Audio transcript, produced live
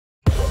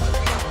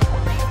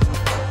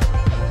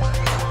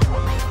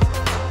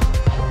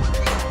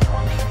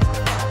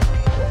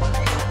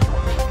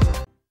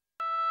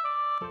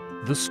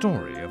The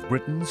story of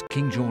Britain's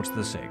King George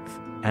VI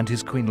and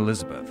his Queen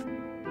Elizabeth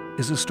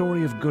is a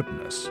story of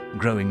goodness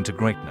growing to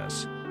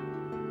greatness,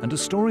 and a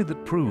story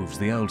that proves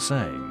the old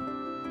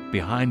saying,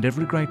 behind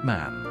every great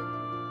man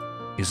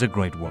is a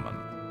great woman.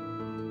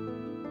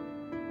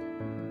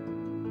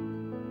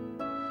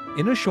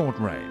 In a short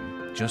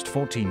reign, just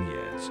 14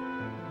 years,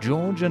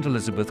 George and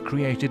Elizabeth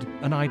created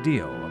an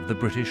ideal of the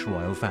British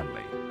royal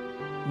family,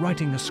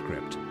 writing a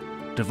script,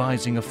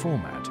 devising a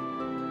format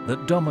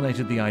that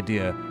dominated the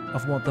idea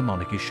of what the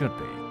monarchy should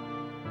be.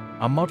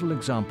 A model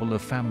example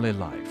of family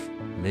life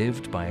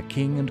lived by a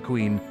king and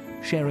queen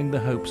sharing the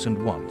hopes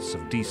and wants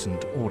of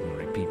decent,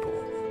 ordinary people.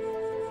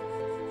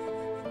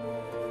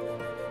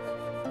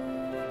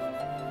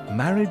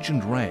 Marriage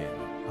and reign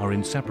are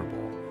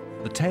inseparable.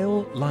 The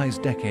tale lies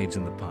decades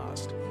in the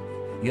past,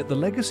 yet the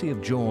legacy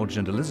of George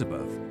and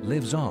Elizabeth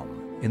lives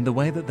on in the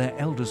way that their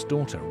eldest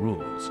daughter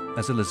rules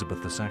as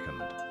Elizabeth II.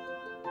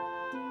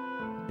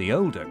 The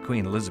older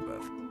Queen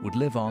Elizabeth would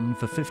live on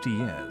for 50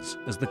 years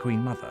as the Queen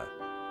Mother,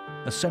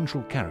 a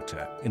central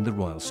character in the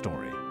royal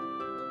story.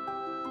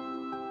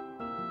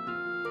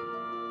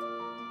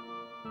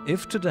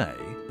 If today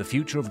the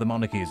future of the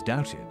monarchy is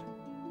doubted,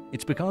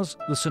 it's because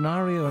the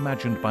scenario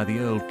imagined by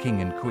the old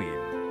king and queen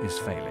is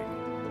failing.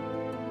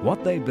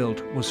 What they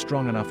built was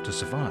strong enough to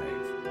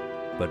survive,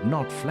 but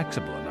not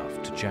flexible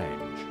enough to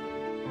change.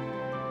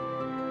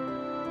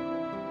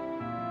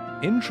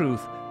 In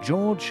truth,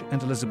 George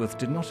and Elizabeth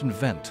did not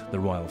invent the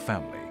royal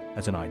family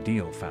as an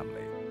ideal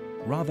family.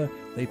 Rather,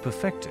 they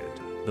perfected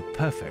the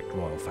perfect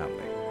royal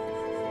family.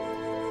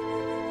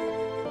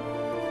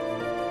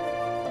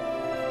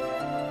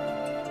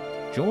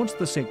 George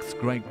VI's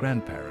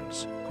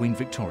great-grandparents, Queen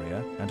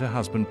Victoria and her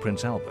husband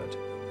Prince Albert,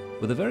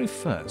 were the very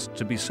first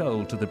to be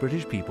sold to the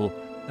British people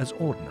as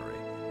ordinary.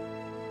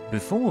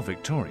 Before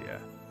Victoria,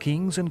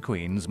 kings and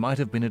queens might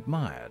have been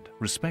admired,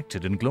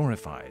 respected and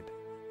glorified,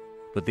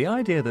 but the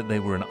idea that they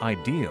were an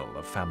ideal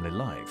of family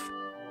life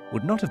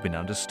would not have been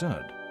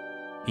understood,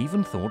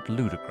 even thought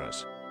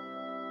ludicrous.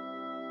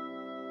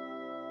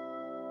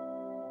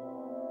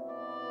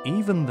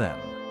 Even then,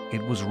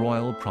 it was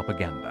royal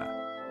propaganda.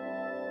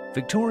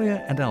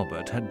 Victoria and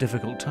Albert had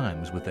difficult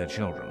times with their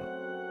children,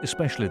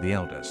 especially the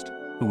eldest,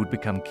 who would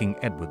become King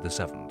Edward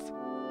VII.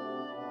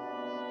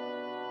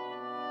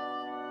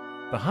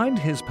 Behind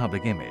his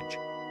public image,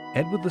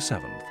 Edward VII,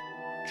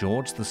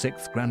 George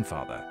VI's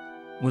grandfather,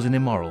 was an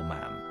immoral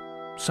man,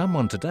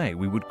 someone today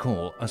we would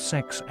call a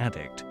sex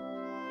addict.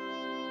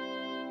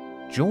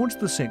 George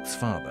VI's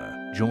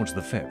father, George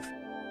V,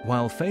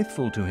 while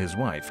faithful to his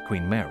wife,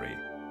 Queen Mary,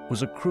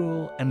 was a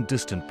cruel and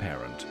distant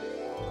parent,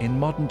 in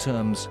modern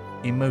terms,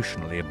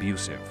 emotionally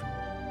abusive.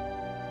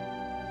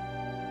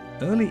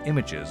 Early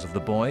images of the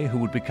boy who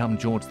would become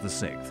George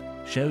VI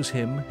shows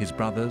him, his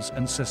brothers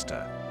and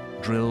sister,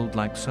 drilled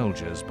like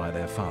soldiers by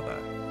their father.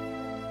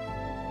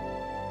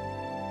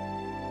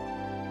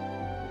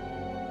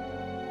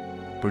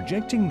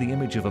 Projecting the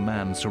image of a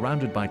man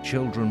surrounded by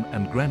children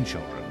and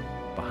grandchildren,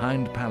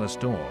 behind palace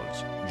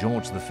doors,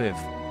 George V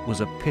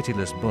was a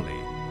pitiless bully,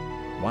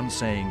 once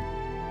saying,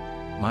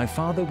 "My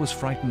father was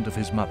frightened of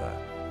his mother.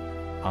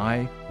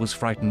 I was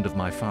frightened of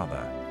my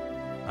father,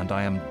 and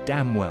I am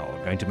damn well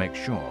going to make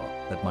sure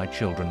that my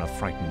children are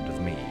frightened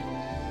of me."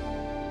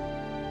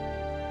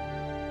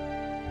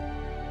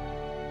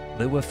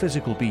 There were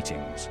physical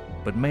beatings,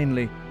 but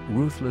mainly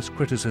ruthless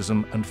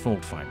criticism and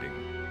fault-finding.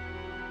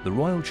 The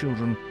royal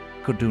children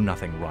could do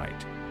nothing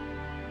right.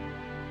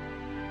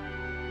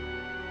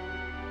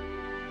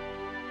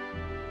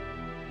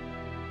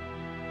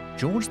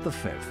 George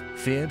V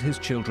feared his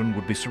children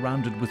would be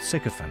surrounded with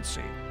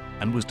sycophancy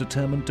and was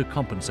determined to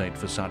compensate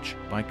for such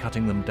by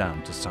cutting them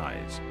down to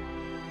size.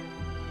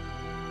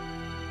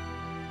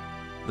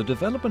 The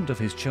development of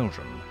his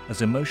children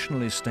as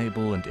emotionally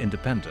stable and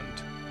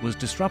independent was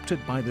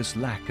disrupted by this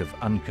lack of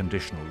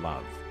unconditional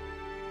love,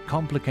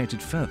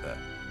 complicated further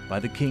by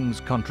the king's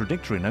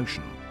contradictory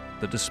notion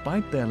that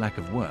despite their lack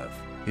of worth,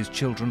 his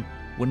children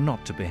were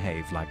not to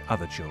behave like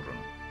other children.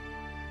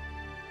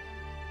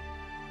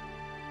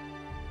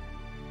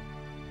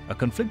 A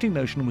conflicting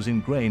notion was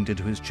ingrained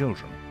into his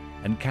children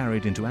and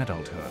carried into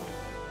adulthood.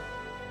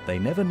 They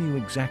never knew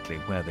exactly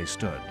where they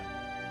stood.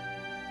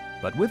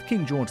 But with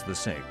King George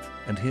VI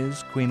and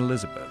his Queen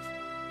Elizabeth,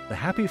 the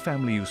happy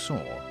family you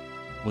saw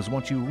was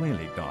what you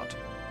really got.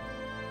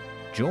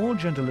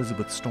 George and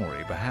Elizabeth's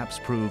story perhaps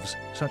proves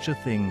such a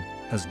thing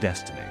as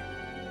destiny.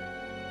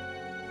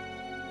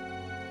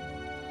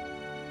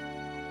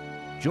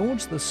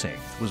 George VI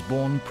was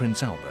born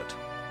Prince Albert,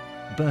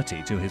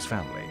 Bertie to his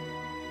family,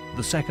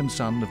 the second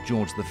son of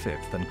George V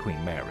and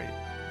Queen Mary.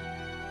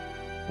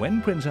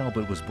 When Prince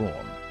Albert was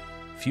born,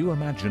 few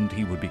imagined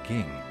he would be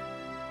king.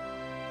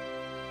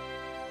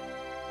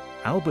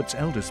 Albert's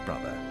eldest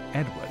brother,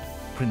 Edward,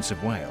 Prince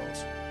of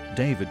Wales,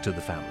 David to the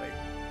family,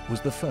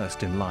 was the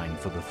first in line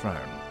for the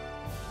throne.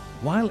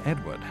 While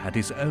Edward had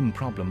his own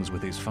problems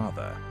with his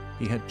father,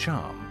 he had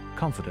charm,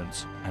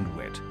 confidence, and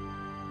wit.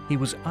 He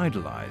was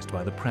idolized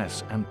by the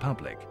press and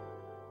public,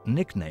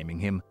 nicknaming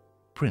him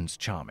Prince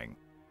Charming.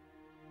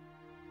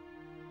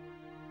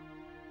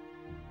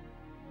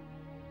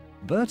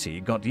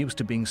 Bertie got used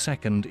to being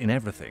second in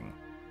everything,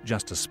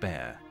 just a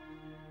spare.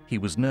 He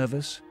was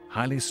nervous,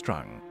 highly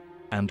strung,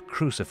 and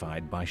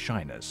crucified by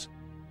shyness.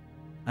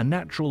 A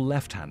natural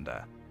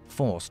left-hander,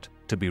 forced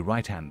to be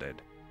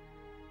right-handed.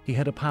 He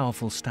had a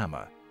powerful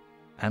stammer,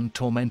 and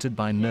tormented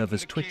by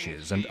nervous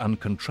twitches and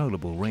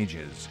uncontrollable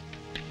rages.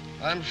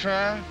 I'm sure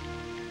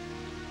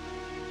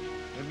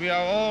that we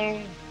are all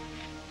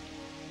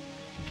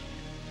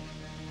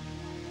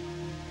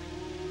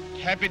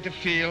happy to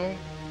feel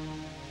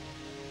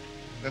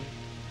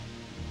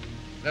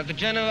that the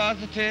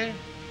generosity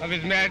of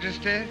His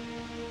Majesty.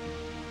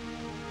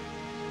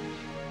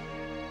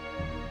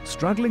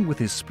 Struggling with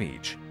his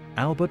speech,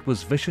 Albert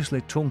was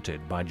viciously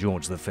taunted by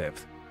George V.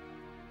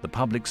 The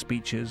public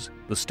speeches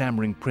the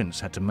stammering prince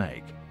had to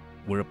make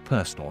were a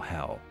personal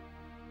hell.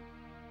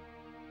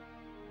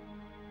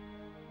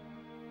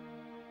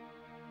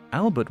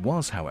 Albert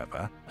was,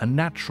 however, a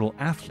natural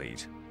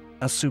athlete,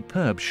 a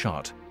superb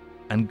shot,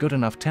 and good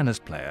enough tennis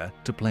player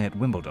to play at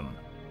Wimbledon.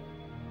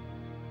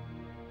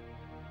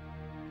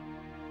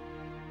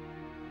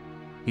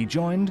 He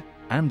joined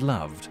and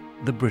loved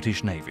the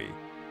British Navy,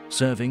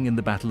 serving in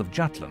the Battle of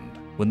Jutland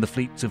when the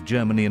fleets of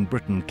Germany and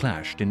Britain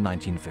clashed in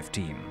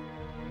 1915.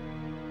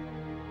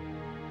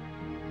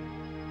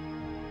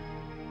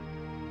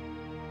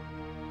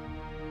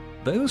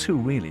 Those who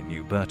really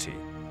knew Bertie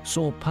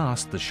saw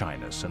past the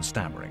shyness and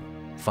stammering,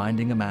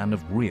 finding a man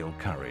of real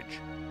courage.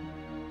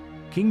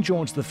 King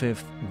George V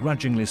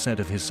grudgingly said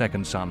of his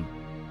second son,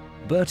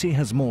 "Bertie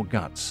has more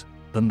guts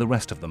than the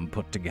rest of them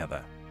put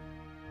together."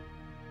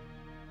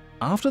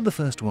 After the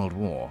First World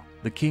War,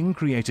 the king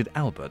created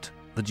Albert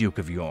the Duke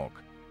of York.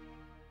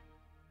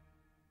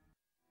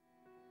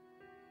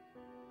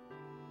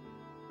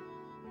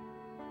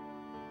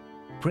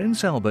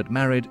 Prince Albert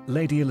married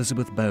Lady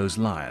Elizabeth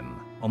Bowes-Lyon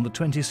on the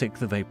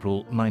 26th of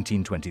April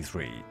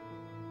 1923.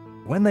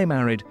 When they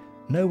married,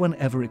 no one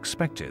ever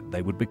expected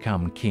they would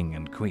become king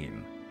and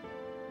queen.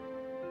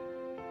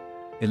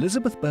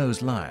 Elizabeth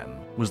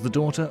Bowes-Lyon was the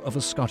daughter of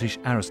a Scottish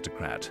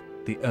aristocrat,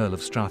 the Earl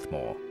of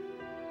Strathmore.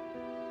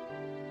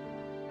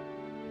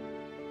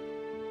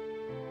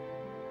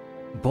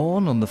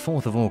 Born on the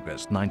 4th of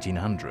August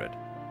 1900,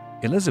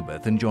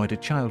 Elizabeth enjoyed a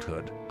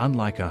childhood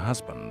unlike her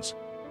husband's,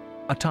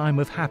 a time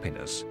of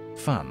happiness,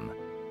 fun,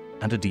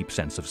 and a deep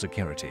sense of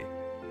security.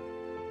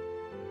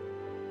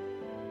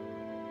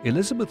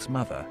 Elizabeth's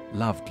mother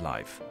loved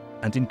life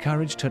and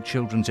encouraged her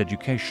children's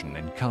education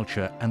in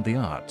culture and the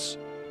arts.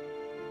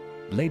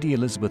 Lady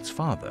Elizabeth's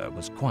father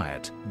was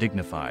quiet,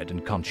 dignified,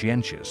 and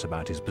conscientious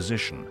about his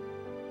position,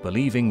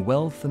 believing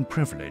wealth and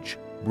privilege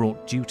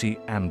brought duty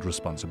and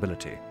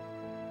responsibility.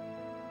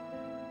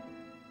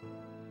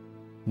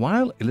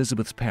 While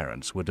Elizabeth's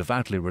parents were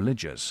devoutly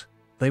religious,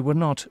 they were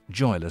not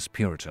joyless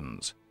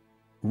Puritans.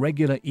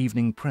 Regular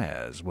evening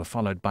prayers were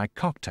followed by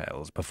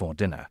cocktails before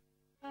dinner.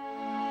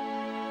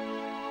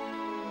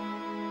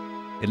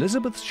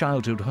 Elizabeth's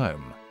childhood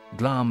home,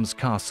 Glamis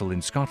Castle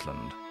in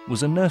Scotland,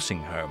 was a nursing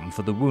home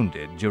for the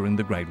wounded during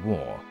the Great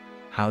War,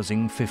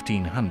 housing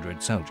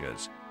 1,500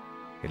 soldiers.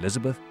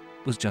 Elizabeth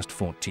was just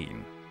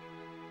 14.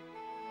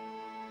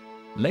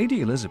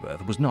 Lady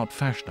Elizabeth was not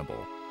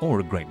fashionable or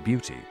a great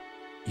beauty,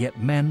 yet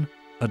men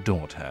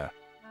adored her.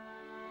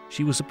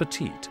 She was a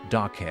petite,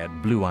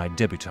 dark-haired, blue-eyed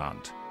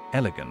debutante,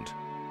 elegant,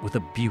 with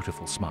a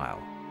beautiful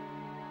smile.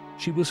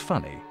 She was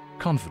funny,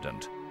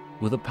 confident,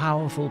 with a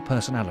powerful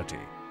personality,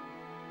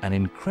 an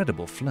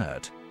incredible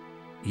flirt,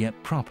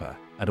 yet proper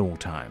at all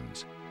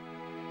times.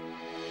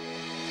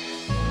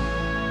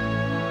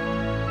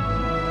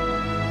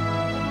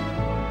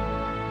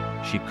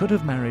 She could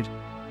have married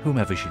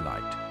whomever she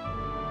liked.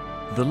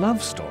 The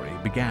love story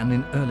began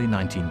in early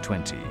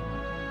 1920.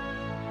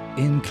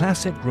 In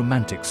classic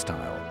romantic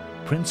style,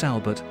 Prince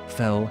Albert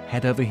fell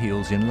head over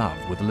heels in love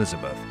with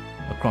Elizabeth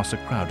across a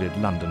crowded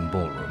London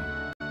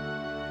ballroom.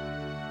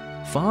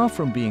 Far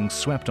from being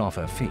swept off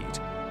her feet,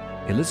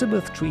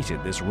 Elizabeth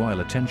treated this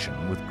royal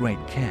attention with great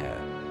care.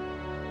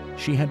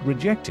 She had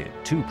rejected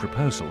 2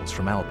 proposals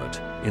from Albert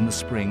in the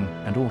spring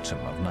and autumn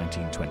of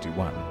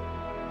 1921.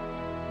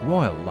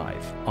 Royal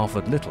life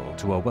offered little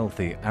to a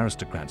wealthy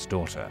aristocrat's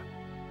daughter.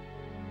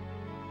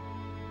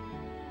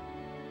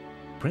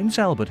 Prince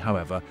Albert,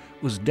 however,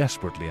 was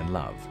desperately in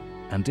love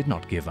and did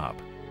not give up.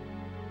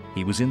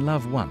 He was in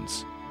love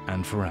once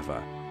and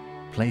forever,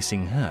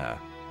 placing her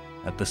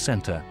at the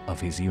center of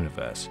his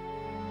universe.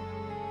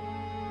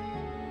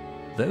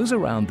 Those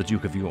around the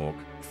Duke of York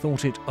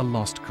thought it a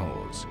lost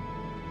cause.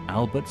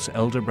 Albert's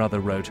elder brother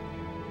wrote,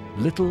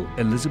 "Little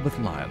Elizabeth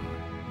Lyon,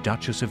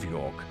 Duchess of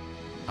York,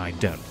 I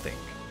don't think."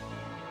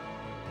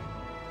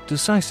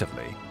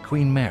 Decisively,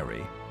 Queen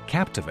Mary,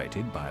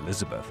 captivated by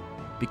Elizabeth,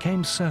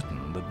 became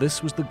certain that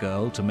this was the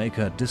girl to make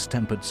her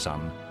distempered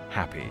son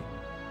happy.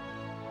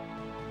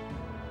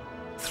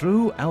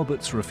 Through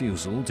Albert's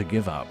refusal to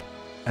give up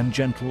and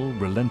gentle,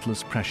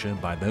 relentless pressure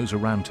by those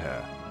around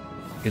her,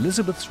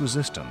 Elizabeth's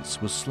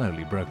resistance was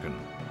slowly broken.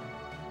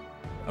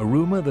 A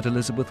rumor that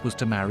Elizabeth was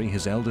to marry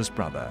his eldest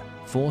brother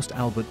forced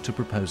Albert to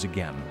propose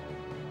again.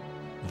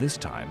 This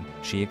time,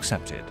 she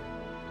accepted.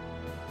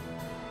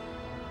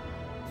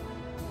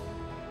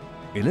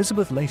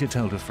 Elizabeth later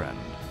told a friend,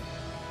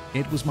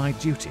 "It was my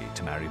duty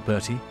to marry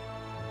Bertie,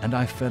 and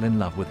I fell in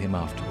love with him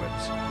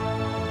afterwards."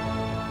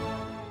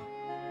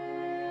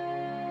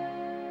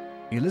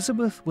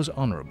 Elizabeth was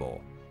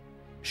honourable.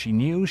 She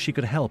knew she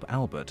could help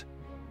Albert,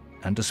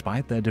 and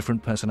despite their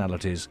different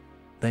personalities,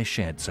 they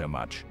shared so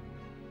much.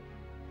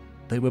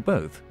 They were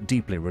both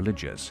deeply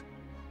religious,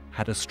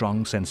 had a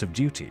strong sense of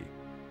duty,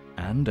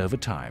 and over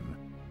time,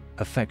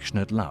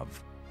 affectionate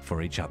love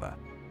for each other.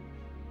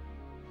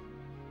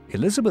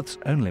 Elizabeth's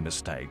only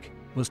mistake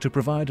was to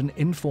provide an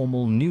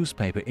informal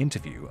newspaper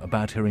interview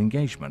about her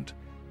engagement,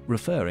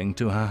 referring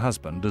to her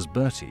husband as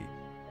Bertie.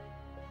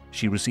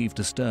 She received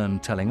a stern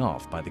telling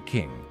off by the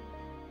king,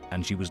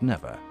 and she was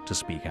never to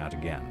speak out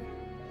again.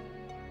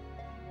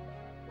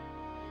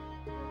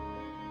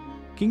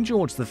 King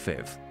George V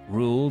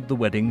ruled the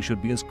wedding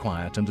should be as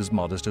quiet and as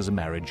modest as a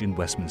marriage in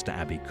Westminster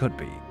Abbey could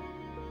be.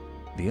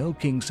 The old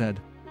king said,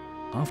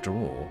 "After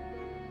all,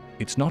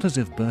 it's not as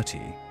if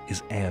Bertie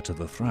is heir to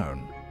the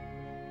throne."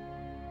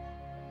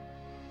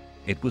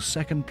 It was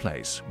second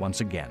place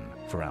once again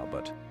for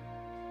Albert.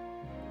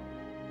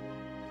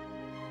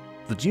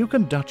 The Duke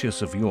and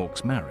Duchess of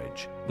York's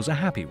marriage was a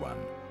happy one.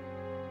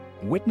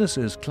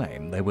 Witnesses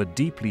claim they were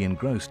deeply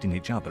engrossed in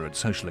each other at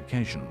social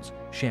occasions,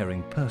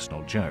 sharing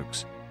personal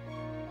jokes.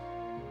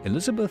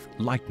 Elizabeth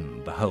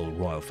lightened the whole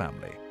royal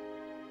family.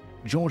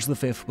 George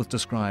V was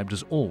described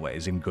as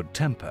always in good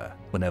temper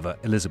whenever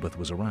Elizabeth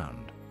was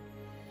around.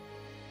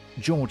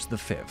 George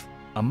V,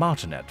 a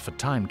martinet for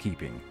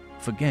timekeeping,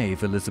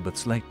 forgave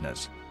Elizabeth's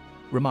lateness,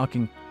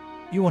 remarking,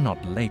 "You are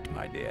not late,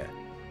 my dear.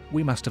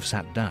 We must have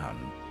sat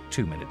down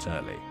 2 minutes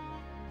early."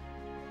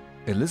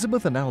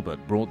 Elizabeth and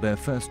Albert brought their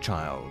first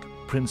child,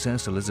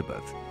 Princess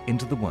Elizabeth,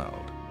 into the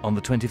world on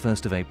the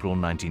 21st of April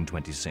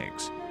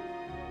 1926.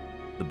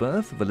 The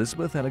birth of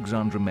Elizabeth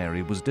Alexandra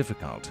Mary was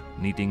difficult,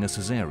 needing a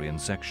caesarean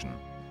section.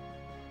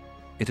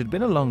 It had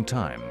been a long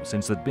time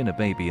since there'd been a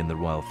baby in the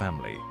royal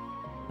family,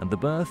 and the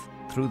birth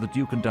threw the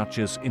Duke and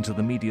Duchess into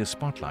the media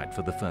spotlight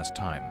for the first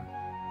time.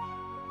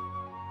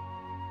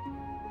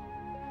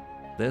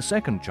 Their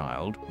second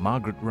child,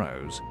 Margaret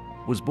Rose,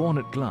 was born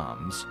at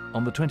Glamis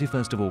on the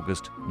 21st of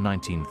August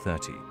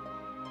 1930.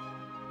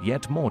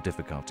 Yet more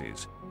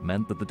difficulties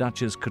meant that the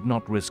Duchess could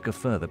not risk a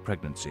further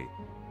pregnancy.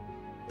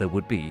 There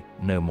would be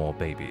no more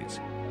babies.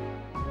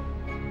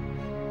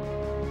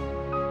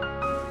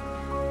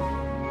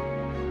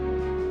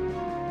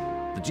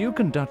 The Duke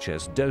and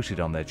Duchess doted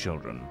on their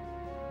children.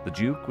 The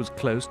Duke was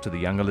close to the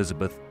young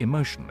Elizabeth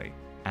emotionally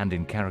and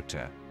in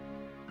character.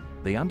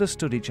 They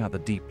understood each other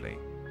deeply.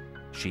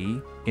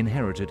 She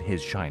inherited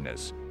his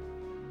shyness.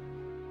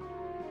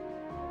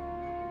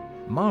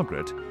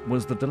 Margaret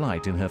was the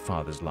delight in her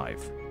father's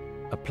life,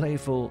 a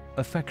playful,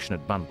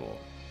 affectionate bundle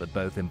that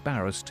both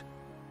embarrassed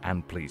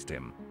and pleased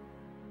him.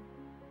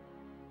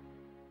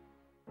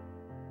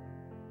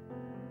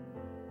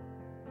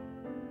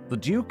 The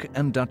Duke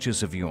and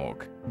Duchess of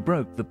York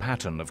broke the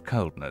pattern of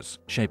coldness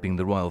shaping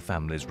the royal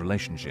family's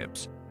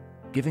relationships,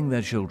 giving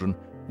their children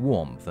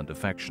warmth and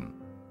affection.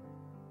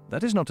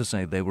 That is not to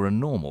say they were a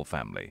normal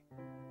family.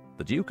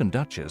 The Duke and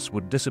Duchess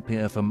would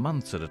disappear for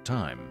months at a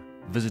time,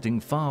 visiting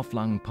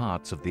far-flung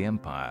parts of the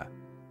empire.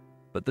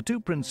 But the two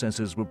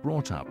princesses were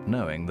brought up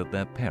knowing that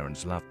their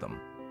parents loved them.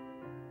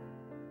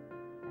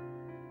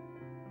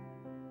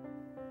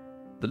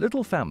 The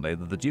little family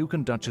that the Duke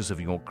and Duchess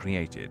of York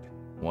created,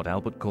 what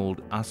Albert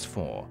called Us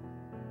Four,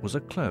 was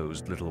a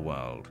closed little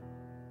world,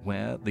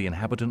 where the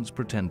inhabitants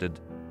pretended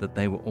that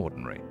they were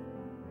ordinary.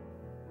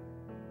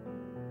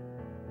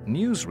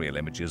 Newsreel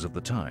images of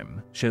the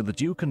time show the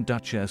Duke and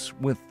Duchess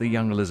with the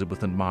young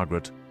Elizabeth and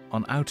Margaret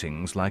on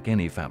outings like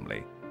any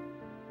family.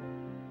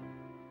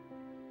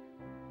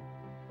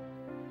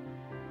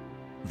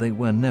 They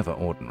were never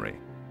ordinary.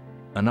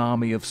 An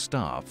army of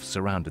staff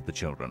surrounded the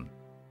children.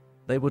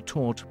 They were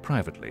taught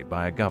privately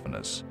by a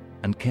governess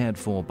and cared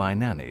for by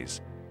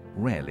nannies,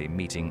 rarely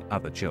meeting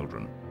other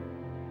children.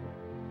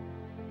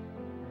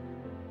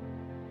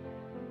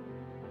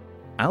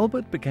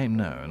 Albert became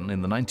known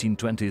in the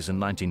 1920s and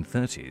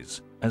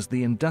 1930s as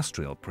the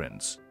industrial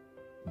prince,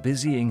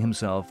 busying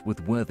himself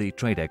with worthy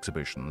trade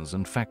exhibitions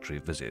and factory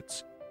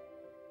visits.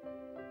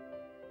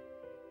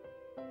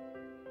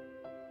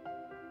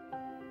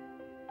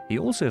 He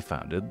also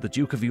founded the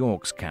Duke of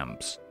York's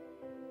camps,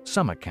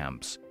 summer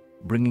camps,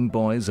 bringing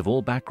boys of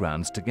all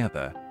backgrounds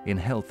together in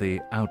healthy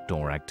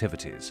outdoor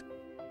activities.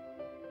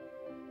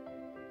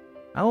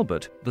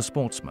 Albert, the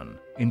sportsman,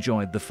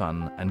 enjoyed the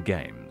fun and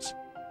games,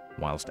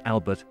 whilst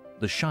Albert,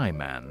 the shy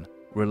man,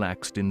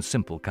 relaxed in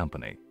simple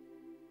company.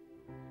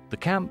 The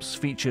camps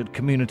featured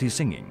community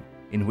singing,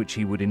 in which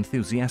he would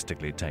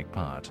enthusiastically take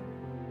part.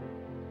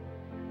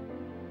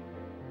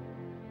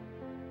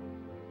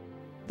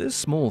 This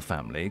small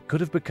family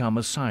could have become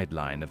a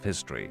sideline of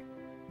history,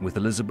 with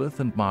Elizabeth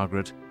and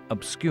Margaret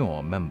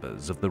obscure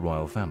members of the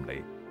royal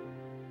family.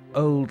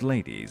 Old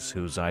ladies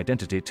whose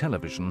identity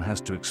television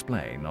has to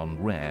explain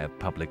on rare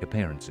public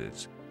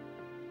appearances.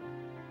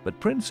 But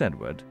Prince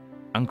Edward,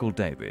 Uncle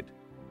David,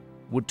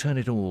 would turn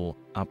it all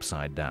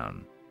upside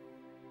down.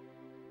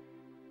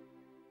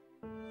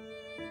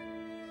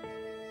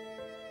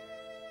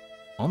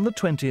 On the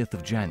 20th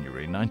of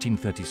January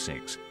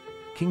 1936,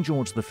 King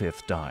George V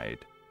died,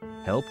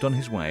 helped on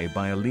his way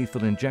by a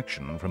lethal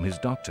injection from his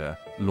doctor,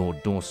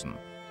 Lord Dawson.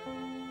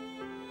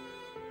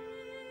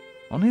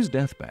 On his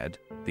deathbed,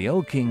 the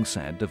old king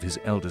said of his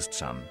eldest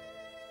son,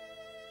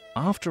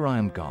 "After I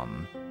am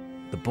gone,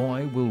 the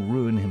boy will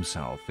ruin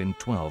himself in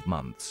 12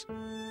 months."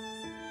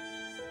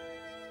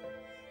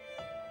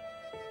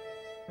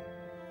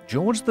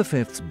 George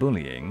V's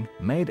bullying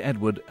made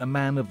Edward a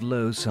man of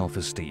low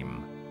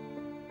self-esteem.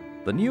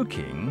 The new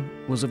king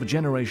was of a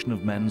generation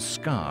of men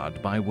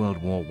scarred by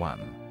World War I.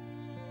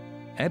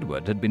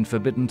 Edward had been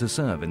forbidden to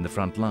serve in the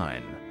front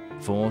line,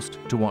 forced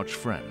to watch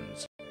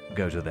friends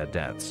go to their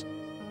deaths.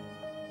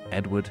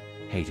 Edward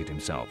hated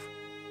himself.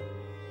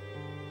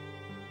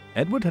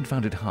 Edward had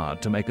found it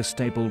hard to make a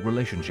stable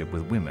relationship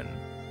with women.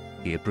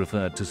 He had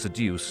preferred to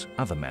seduce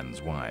other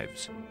men's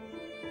wives.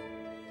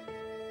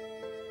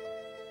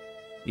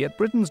 Yet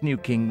Britain's new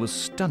king was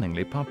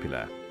stunningly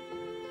popular.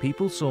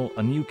 People saw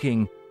a new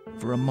king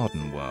for a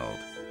modern world.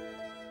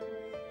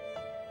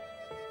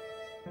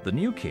 The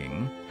new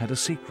king had a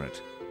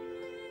secret.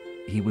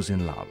 He was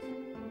in love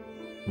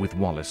with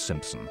Wallis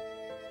Simpson,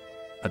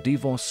 a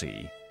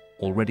divorcee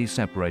already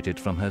separated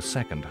from her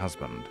second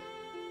husband.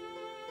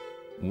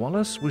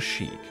 Wallis was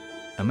chic,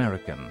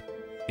 American,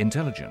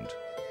 intelligent,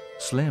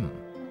 slim,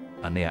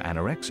 a near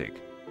anorexic,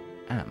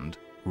 and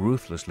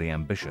ruthlessly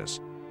ambitious.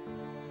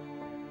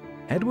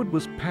 Edward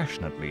was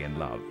passionately in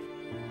love.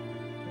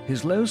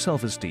 His low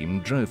self-esteem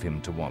drove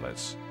him to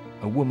Wallis,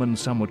 a woman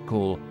some would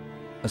call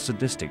a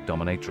sadistic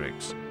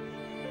dominatrix.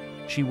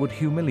 She would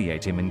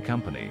humiliate him in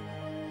company,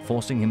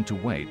 forcing him to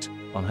wait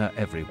on her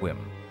every whim.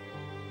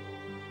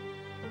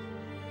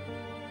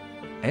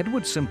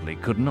 Edward simply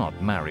could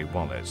not marry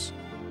Wallis.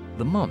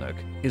 The monarch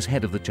is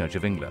head of the Church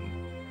of England,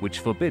 which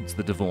forbids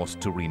the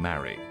divorced to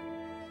remarry.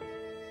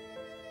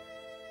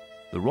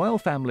 The royal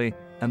family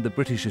and the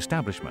British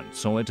establishment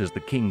saw it as the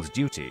king's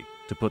duty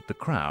to put the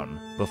crown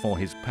before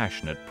his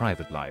passionate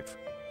private life.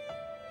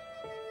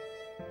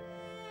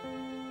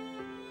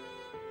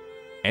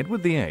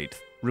 Edward VIII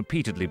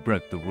repeatedly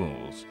broke the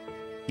rules.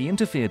 He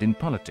interfered in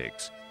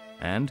politics,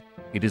 and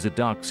it is a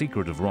dark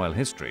secret of royal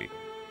history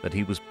that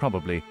he was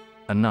probably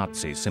a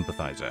Nazi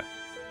sympathizer.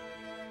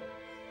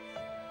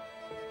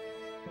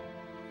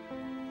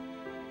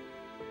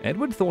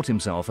 Edward thought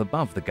himself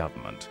above the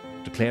government,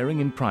 declaring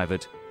in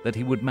private that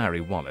he would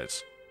marry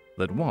Wallis,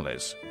 that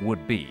Wallis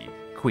would be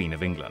Queen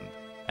of England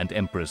and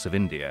Empress of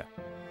India.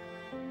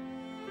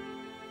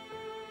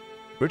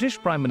 British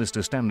Prime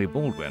Minister Stanley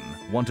Baldwin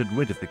wanted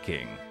rid of the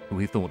king, who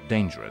he thought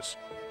dangerous,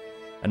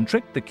 and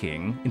tricked the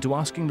king into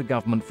asking the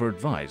government for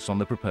advice on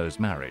the proposed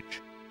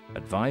marriage,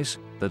 advice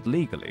that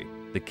legally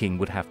the king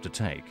would have to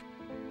take: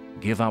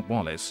 give up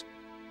Wallis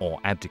or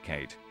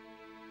abdicate.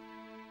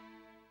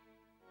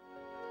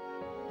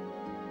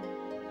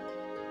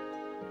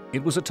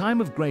 It was a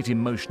time of great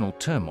emotional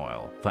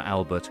turmoil for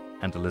Albert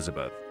and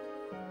Elizabeth.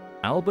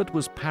 Albert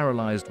was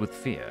paralyzed with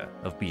fear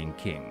of being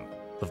king,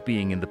 of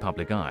being in the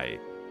public eye,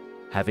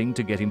 having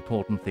to get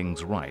important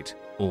things right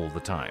all the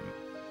time.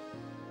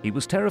 He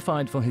was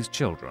terrified for his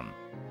children,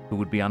 who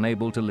would be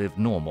unable to live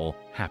normal,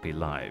 happy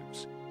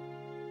lives.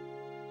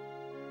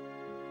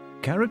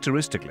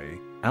 Characteristically,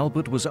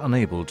 Albert was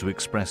unable to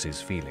express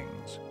his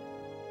feelings.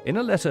 In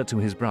a letter to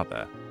his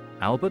brother,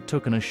 Albert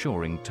took an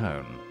assuring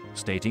tone,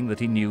 stating that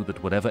he knew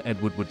that whatever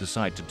Edward would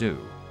decide to do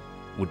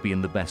would be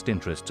in the best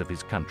interests of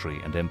his country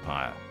and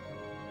empire.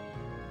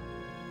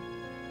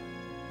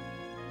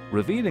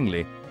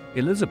 Revealingly,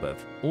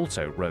 Elizabeth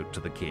also wrote to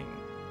the king,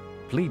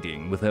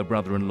 pleading with her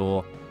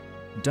brother-in-law,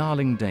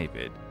 "Darling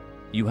David,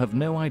 you have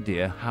no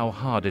idea how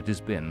hard it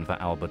has been for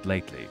Albert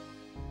lately.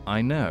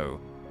 I know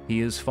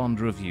he is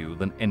fonder of you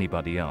than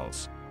anybody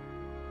else.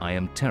 I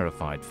am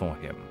terrified for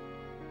him.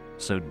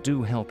 So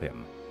do help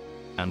him,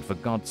 and for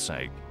God's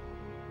sake,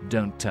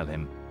 don't tell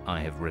him I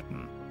have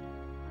written."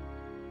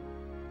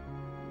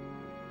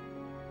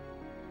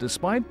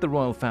 Despite the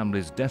royal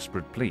family's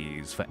desperate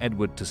pleas for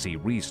Edward to see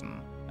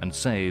reason and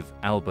save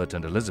Albert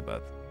and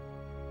Elizabeth,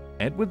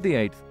 Edward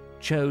VIII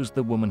chose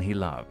the woman he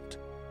loved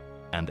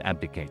and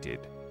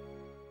abdicated.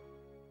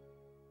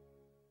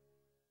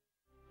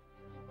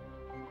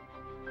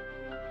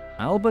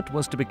 Albert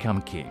was to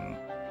become king.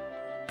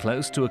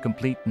 Close to a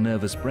complete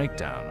nervous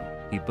breakdown,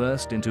 he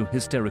burst into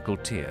hysterical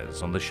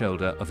tears on the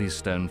shoulder of his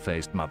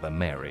stone-faced mother,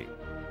 Mary.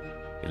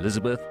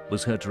 Elizabeth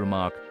was heard to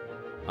remark,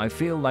 "I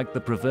feel like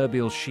the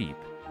proverbial sheep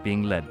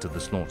being led to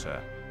the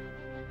slaughter."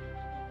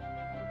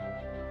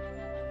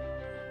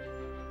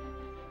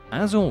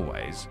 As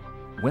always,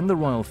 when the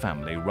royal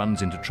family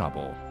runs into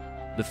trouble,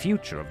 the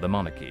future of the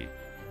monarchy,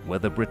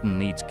 whether Britain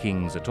needs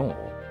kings at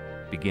all,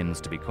 begins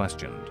to be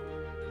questioned.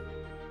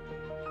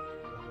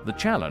 The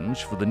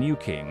challenge for the new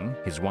king,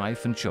 his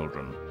wife and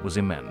children, was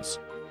immense: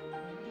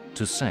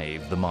 to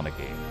save the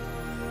monarchy.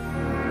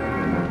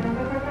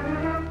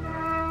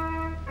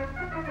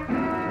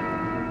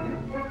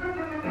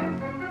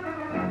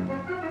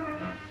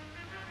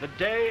 The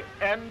day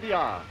and the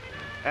hour,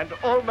 and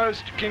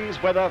almost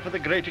king's weather for the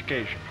great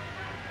occasion.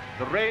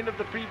 The rain of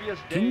the previous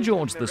day, King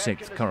George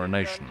VI's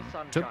coronation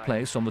took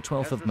place on the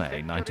 12th of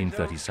May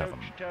 1937.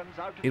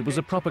 It was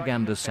a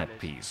propaganda set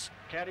piece.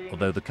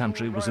 Although the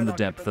country was in the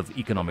depth of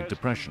economic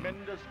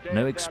depression,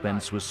 no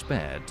expense was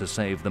spared to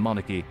save the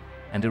monarchy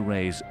and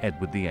erase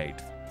Edward VIII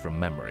from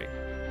memory.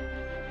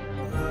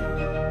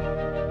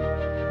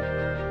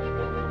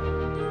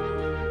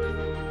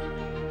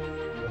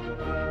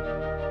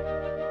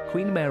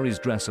 Queen Mary's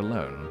dress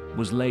alone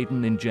was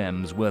laden in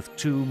gems worth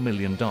 $2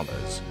 million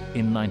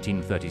in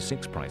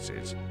 1936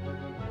 prices.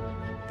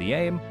 The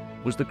aim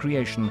was the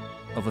creation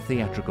of a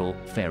theatrical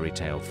fairy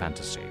tale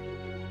fantasy.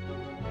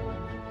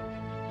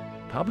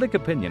 Public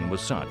opinion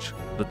was such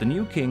that the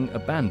new king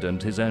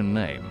abandoned his own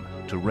name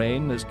to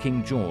reign as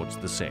King George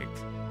VI.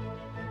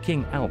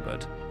 King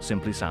Albert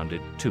simply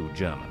sounded too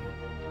German.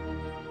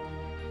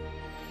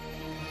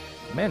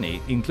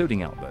 Many,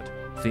 including Albert,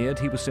 feared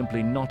he was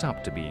simply not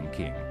up to being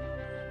king.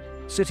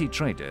 City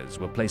traders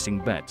were placing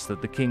bets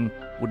that the king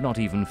would not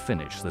even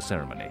finish the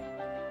ceremony.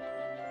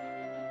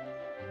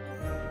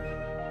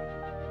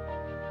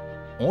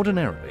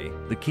 Ordinarily,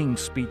 the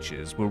king's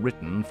speeches were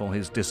written for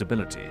his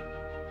disability,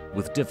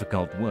 with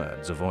difficult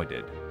words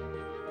avoided.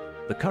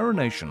 The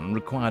coronation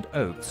required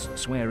oaths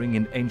swearing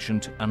in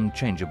ancient,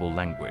 unchangeable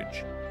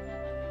language.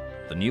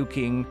 The new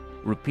king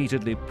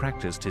repeatedly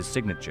practiced his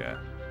signature,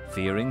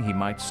 fearing he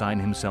might sign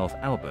himself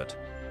Albert,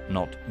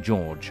 not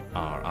George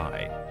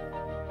R.I.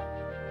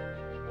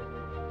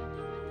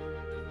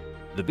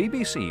 The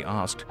BBC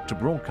asked to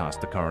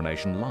broadcast the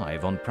coronation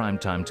live on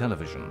primetime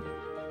television.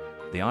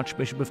 The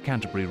Archbishop of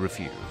Canterbury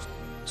refused,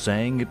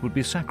 saying it would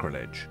be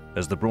sacrilege,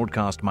 as the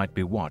broadcast might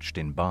be watched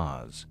in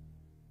bars.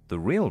 The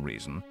real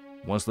reason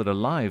was that a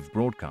live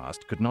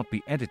broadcast could not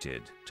be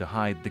edited to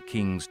hide the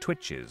king's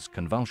twitches,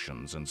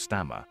 convulsions, and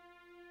stammer.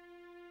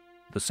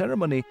 The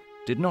ceremony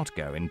did not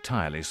go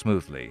entirely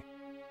smoothly.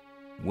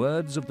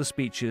 Words of the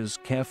speeches,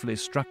 carefully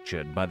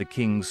structured by the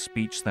king's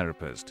speech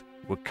therapist,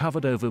 were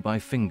covered over by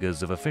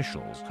fingers of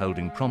officials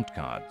holding prompt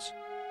cards.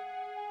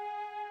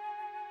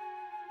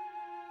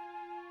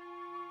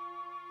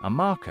 A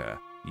marker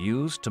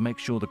used to make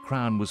sure the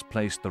crown was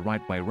placed the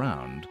right way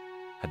round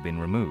had been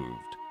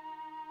removed.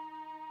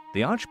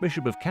 The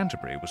Archbishop of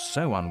Canterbury was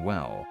so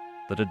unwell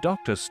that a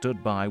doctor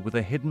stood by with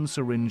a hidden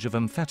syringe of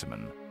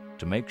amphetamine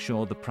to make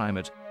sure the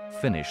primate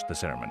finished the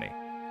ceremony.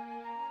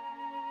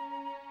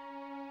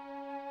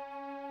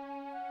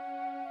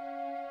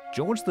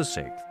 George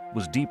VI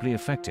was deeply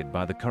affected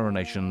by the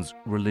coronation's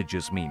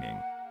religious meaning,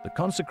 the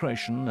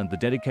consecration and the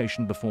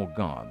dedication before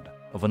God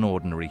of an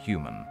ordinary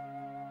human.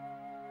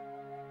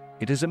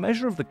 It is a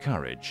measure of the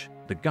courage,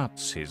 the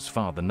guts, his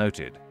father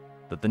noted,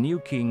 that the new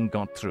king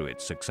got through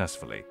it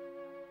successfully.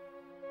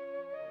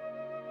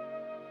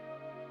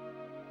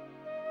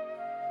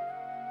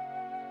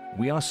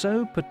 "We are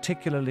so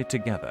particularly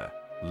together,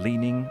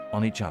 leaning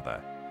on each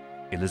other,"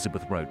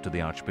 Elizabeth wrote to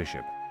the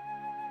Archbishop.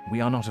 "We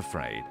are not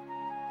afraid.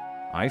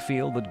 I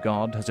feel that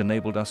God has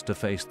enabled us to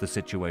face the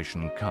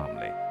situation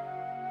calmly."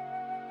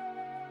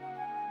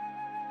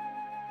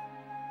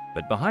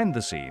 But behind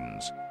the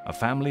scenes, a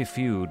family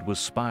feud was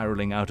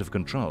spiraling out of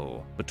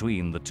control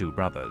between the two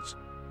brothers.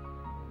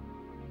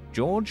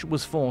 George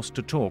was forced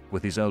to talk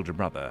with his older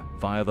brother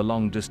via the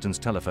long-distance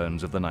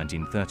telephones of the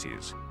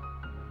 1930s.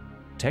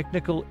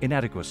 Technical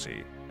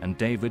inadequacy and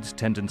David's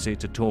tendency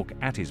to talk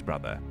at his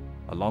brother,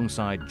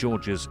 alongside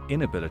George's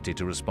inability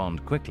to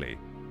respond quickly,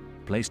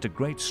 placed a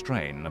great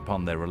strain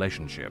upon their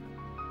relationship.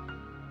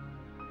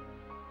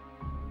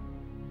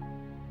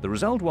 The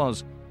result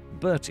was,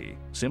 Bertie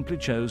simply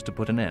chose to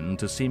put an end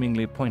to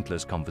seemingly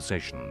pointless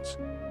conversations.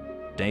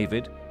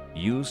 David,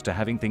 used to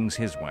having things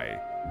his way,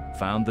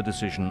 found the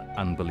decision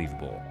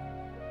unbelievable.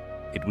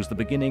 It was the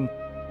beginning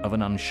of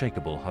an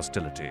unshakable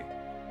hostility.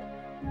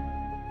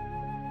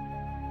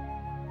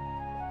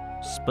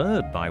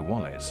 Spurred by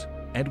Wallace,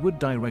 Edward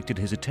directed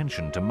his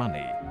attention to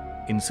money,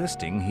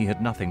 insisting he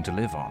had nothing to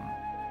live on.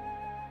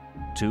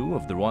 Two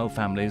of the royal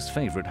family's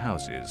favourite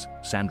houses,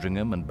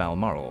 Sandringham and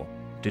Balmoral,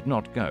 did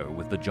not go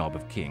with the job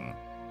of king.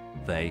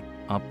 They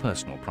are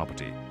personal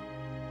property.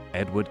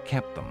 Edward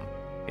kept them,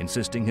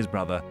 insisting his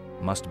brother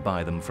must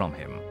buy them from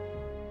him.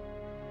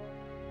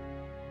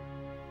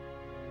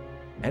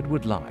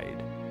 Edward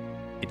lied.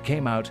 It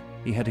came out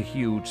he had a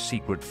huge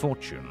secret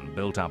fortune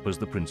built up as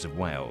the Prince of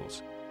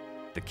Wales.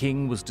 The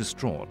king was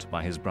distraught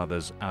by his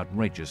brother's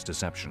outrageous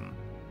deception.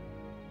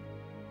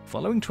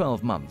 Following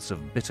 12 months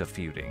of bitter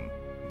feuding,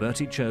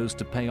 Bertie chose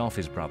to pay off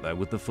his brother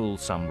with the full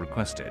sum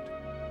requested,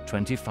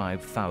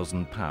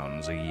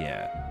 £25,000 a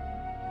year.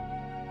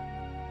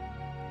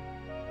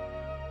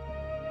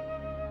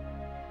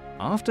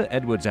 After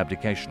Edward's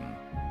abdication,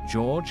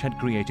 George had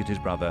created his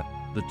brother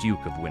the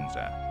Duke of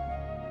Windsor.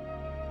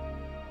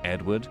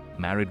 Edward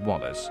married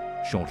Wallis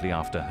shortly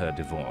after her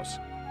divorce.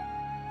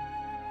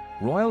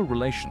 Royal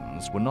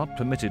relations were not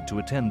permitted to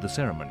attend the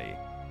ceremony,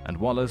 and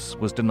Wallis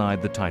was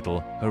denied the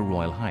title Her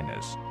Royal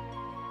Highness.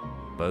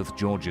 Both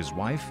George's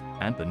wife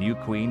and the new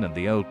queen and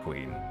the old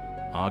queen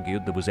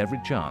argued there was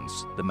every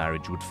chance the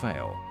marriage would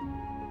fail,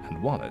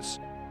 and Wallis,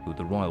 who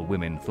the royal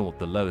women thought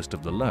the lowest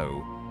of the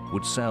low,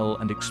 would sell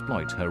and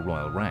exploit her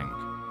royal rank.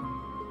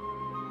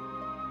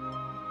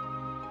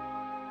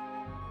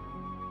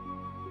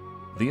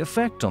 The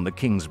effect on the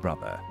king's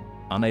brother,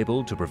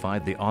 unable to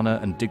provide the honor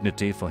and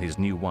dignity for his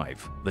new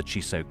wife that she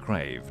so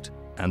craved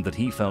and that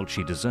he felt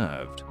she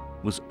deserved,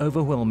 was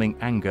overwhelming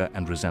anger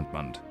and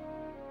resentment.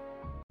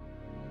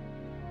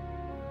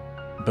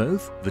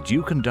 Both the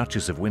Duke and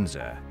Duchess of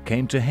Windsor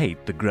came to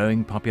hate the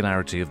growing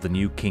popularity of the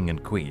new king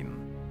and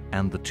queen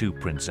and the two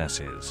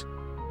princesses.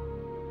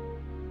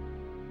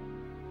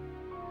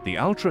 The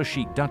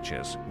ultra-chic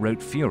Duchess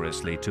wrote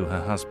furiously to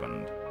her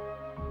husband,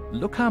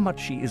 "Look how much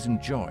she is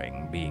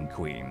enjoying being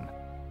queen,"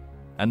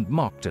 and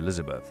mocked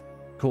Elizabeth,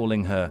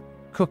 calling her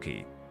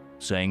cookie,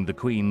 saying the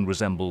queen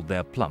resembled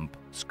their plump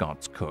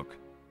Scots cook.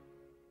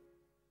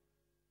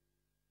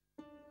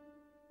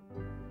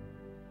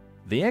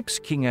 The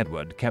ex-King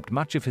Edward kept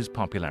much of his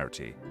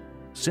popularity.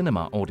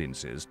 Cinema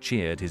audiences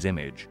cheered his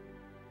image.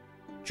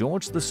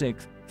 George VI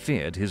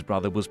feared his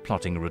brother was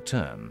plotting a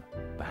return,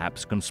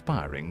 perhaps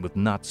conspiring with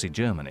Nazi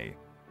Germany.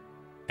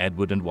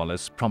 Edward and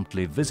Wallace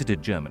promptly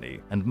visited Germany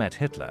and met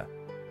Hitler.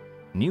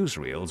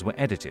 Newsreels were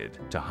edited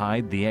to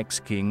hide the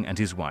ex-king and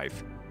his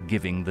wife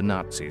giving the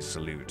Nazis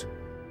salute.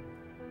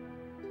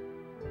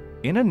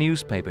 In a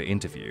newspaper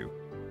interview,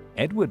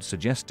 Edward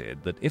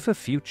suggested that if a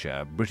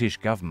future British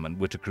government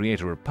were to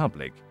create a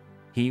republic,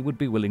 he would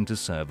be willing to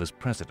serve as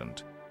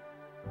president.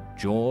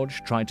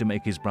 George tried to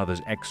make his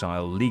brother's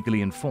exile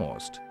legally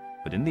enforced,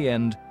 but in the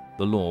end,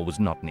 the law was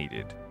not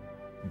needed.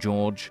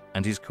 George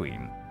and his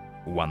queen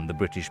won the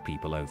British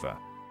people over.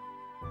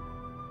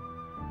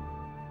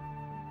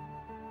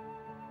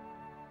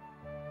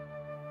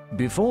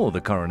 Before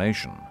the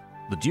coronation,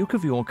 the Duke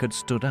of York had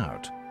stood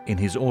out in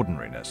his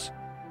ordinariness.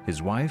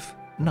 His wife,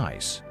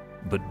 nice,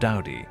 but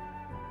dowdy.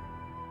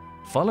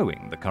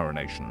 Following the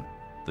coronation,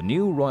 the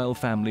new royal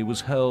family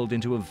was hurled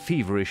into a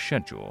feverish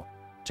schedule,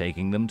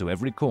 taking them to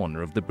every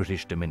corner of the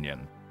British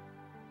Dominion.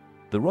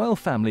 The royal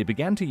family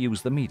began to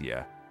use the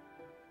media.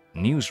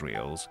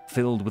 Newsreels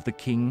filled with the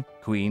king,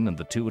 queen, and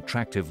the two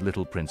attractive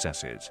little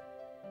princesses.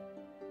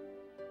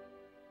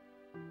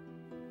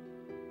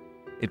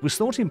 It was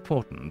thought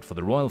important for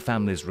the royal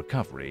family's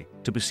recovery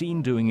to be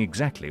seen doing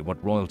exactly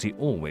what royalty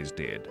always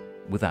did,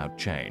 without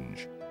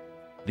change.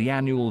 The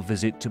annual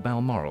visit to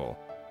Balmoral,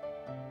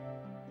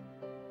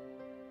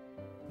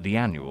 the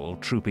annual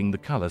Trooping the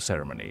Colour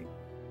ceremony,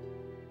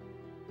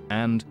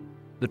 and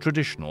the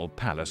traditional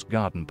palace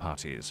garden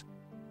parties,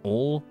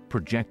 all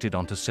projected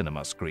onto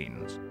cinema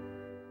screens.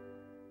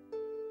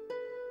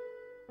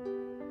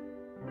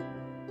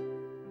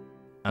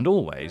 And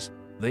always,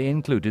 they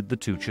included the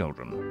two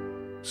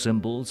children,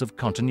 symbols of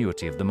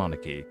continuity of the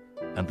monarchy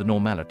and the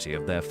normality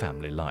of their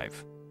family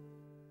life.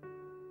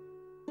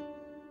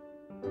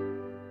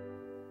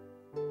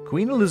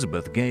 Queen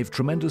Elizabeth gave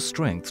tremendous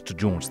strength to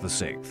George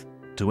VI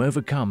to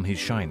overcome his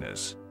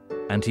shyness,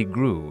 and he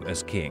grew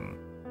as king.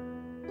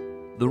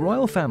 The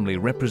royal family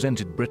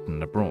represented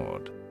Britain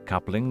abroad,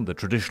 coupling the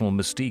traditional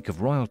mystique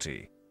of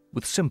royalty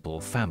with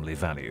simple family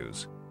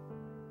values.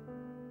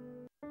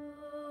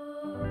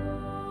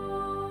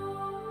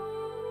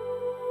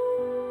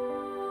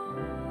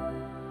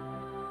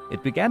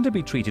 It began to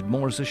be treated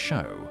more as a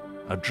show,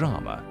 a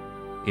drama,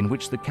 in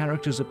which the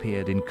characters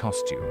appeared in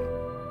costume.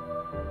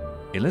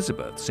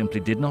 Elizabeth simply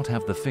did not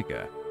have the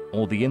figure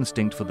or the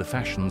instinct for the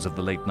fashions of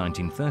the late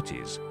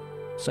 1930s,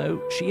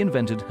 so she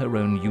invented her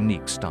own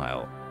unique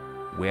style,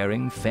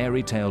 wearing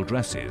fairy tale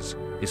dresses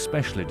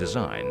especially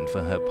designed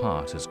for her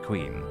part as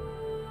queen.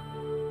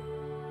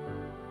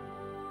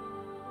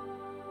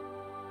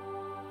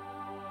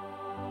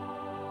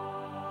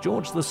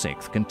 George VI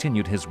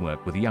continued his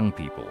work with young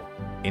people,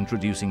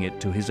 introducing it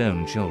to his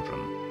own children.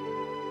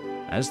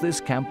 As this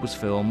camp was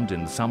filmed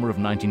in the summer of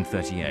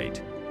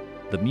 1938,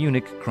 the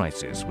Munich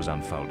crisis was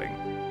unfolding.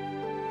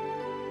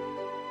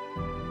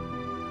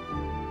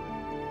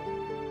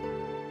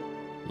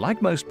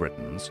 Like most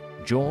Britons,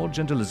 George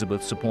and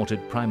Elizabeth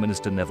supported Prime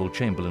Minister Neville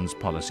Chamberlain's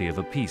policy of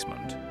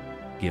appeasement,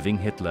 giving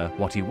Hitler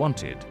what he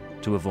wanted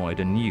to avoid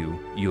a new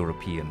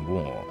European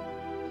war.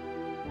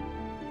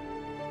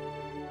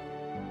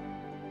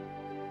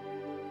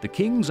 The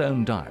King's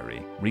own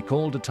diary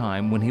recalled a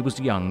time when he was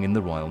young in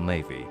the Royal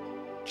Navy,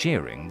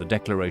 cheering the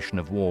declaration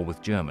of war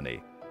with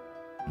Germany.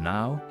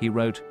 Now, he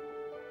wrote,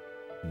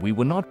 "We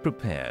were not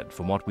prepared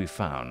for what we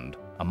found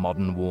a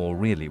modern war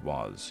really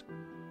was.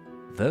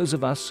 Those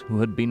of us who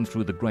had been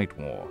through the Great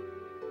War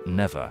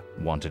never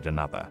wanted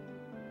another."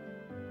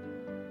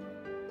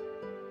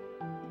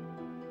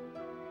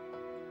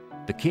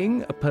 The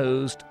King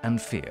opposed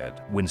and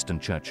feared Winston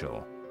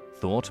Churchill,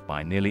 thought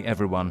by nearly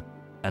everyone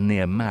a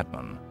near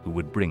madman who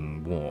would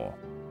bring war.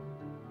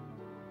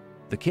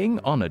 The King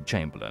honored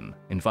Chamberlain,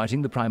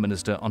 inviting the Prime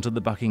Minister onto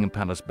the Buckingham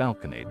Palace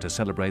balcony to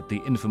celebrate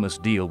the infamous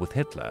deal with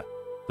Hitler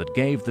that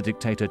gave the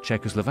dictator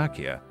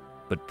Czechoslovakia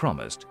but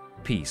promised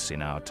peace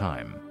in our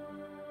time.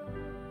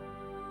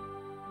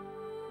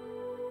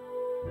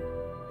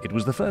 It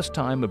was the first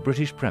time a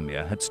British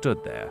Premier had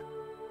stood there,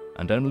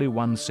 and only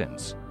one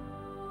since,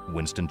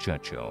 Winston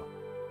Churchill.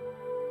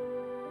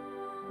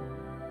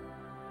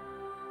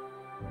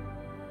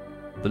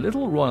 The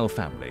little royal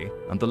family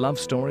and the love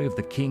story of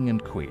the King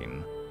and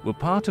Queen were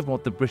part of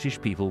what the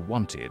British people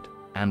wanted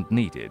and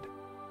needed,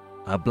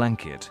 a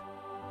blanket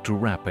to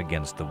wrap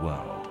against the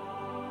world.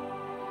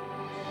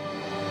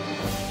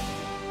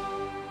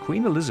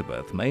 Queen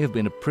Elizabeth may have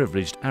been a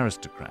privileged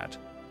aristocrat,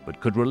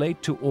 but could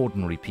relate to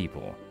ordinary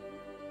people.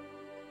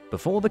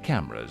 Before the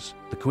cameras,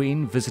 the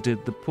Queen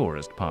visited the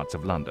poorest parts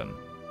of London,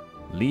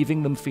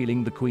 leaving them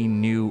feeling the Queen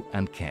knew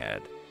and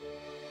cared.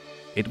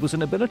 It was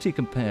an ability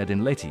compared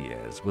in later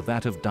years with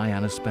that of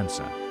Diana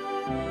Spencer.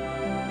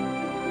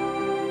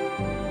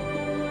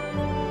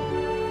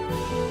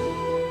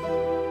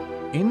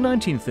 In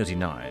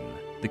 1939,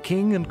 the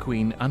King and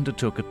Queen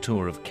undertook a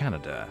tour of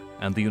Canada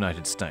and the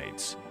United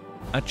States,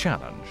 a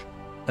challenge,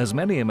 as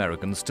many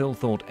Americans still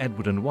thought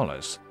Edward and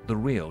Wallace the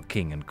real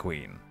King and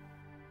Queen.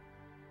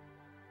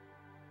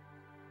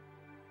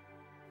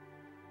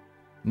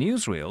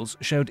 Newsreels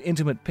showed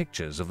intimate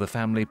pictures of the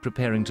family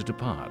preparing to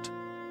depart.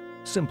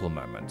 Simple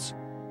moments,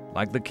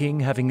 like the King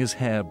having his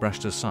hair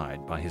brushed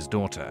aside by his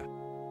daughter.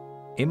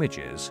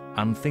 Images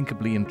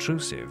unthinkably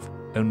intrusive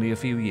only a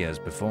few years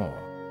before.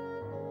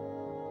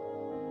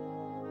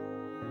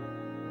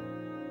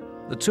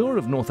 The tour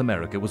of North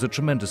America was a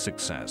tremendous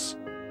success.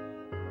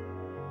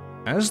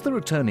 As the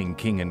returning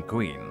King and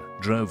Queen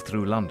drove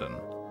through London,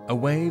 a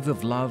wave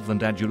of love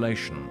and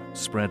adulation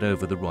spread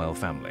over the royal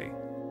family.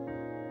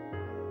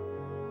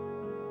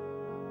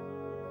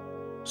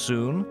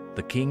 Soon,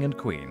 the King and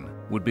Queen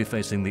would be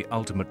facing the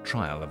ultimate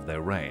trial of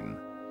their reign.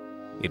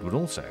 It would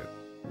also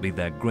be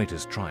their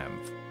greatest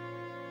triumph.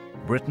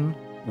 Britain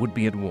would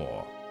be at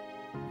war.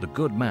 The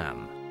good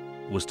man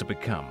was to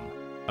become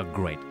a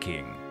great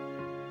king.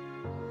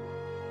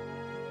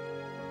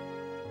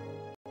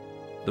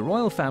 The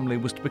royal family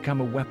was to become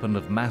a weapon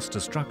of mass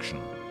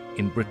destruction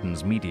in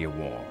Britain's media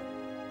war.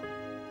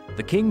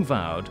 The King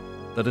vowed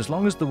that as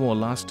long as the war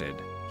lasted,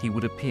 he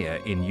would appear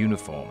in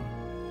uniform.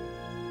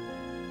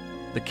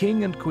 The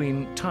King and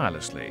Queen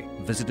tirelessly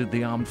visited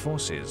the armed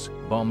forces,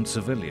 bombed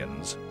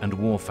civilians, and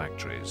war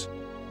factories.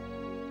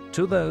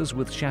 To those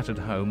with shattered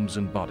homes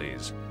and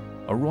bodies,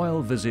 a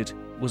royal visit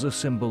was a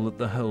symbol that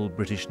the whole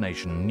British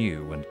nation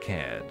knew and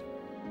cared.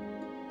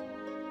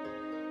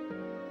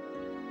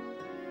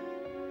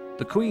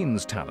 The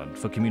Queen's talent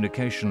for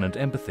communication and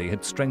empathy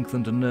had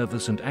strengthened a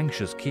nervous and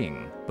anxious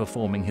king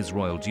performing his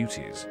royal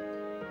duties.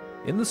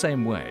 In the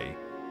same way,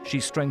 she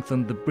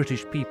strengthened the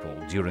British people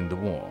during the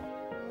war.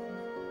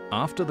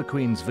 After the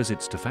Queen's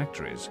visits to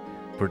factories,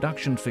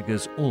 production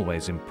figures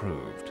always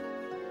improved.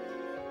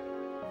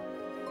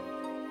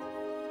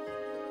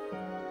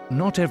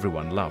 Not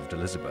everyone loved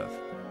Elizabeth.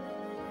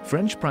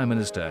 French Prime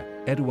Minister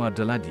Édouard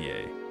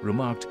Daladier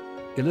remarked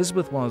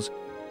Elizabeth was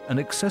an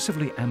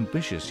excessively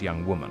ambitious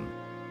young woman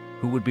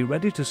who would be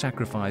ready to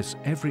sacrifice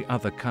every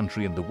other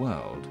country in the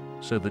world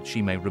so that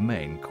she may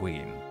remain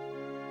queen.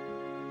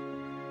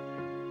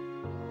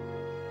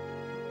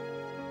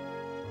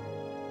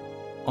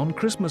 On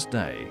Christmas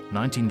Day,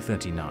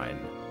 1939,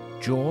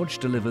 George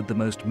delivered the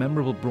most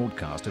memorable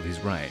broadcast of his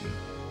reign.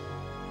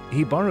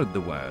 He borrowed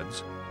the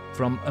words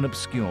from an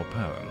obscure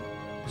poem,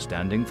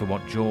 standing for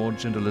what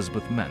George and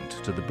Elizabeth meant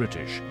to the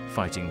British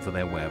fighting for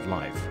their way of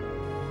life.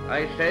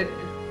 I said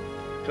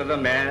to the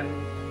man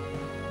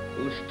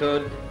who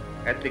stood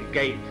at the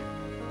gate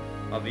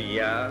of the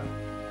year,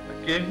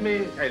 give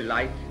me a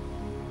light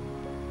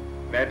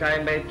that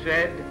I may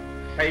tread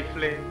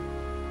safely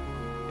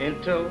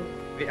into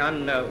the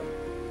unknown.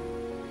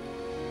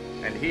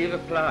 And he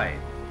replied,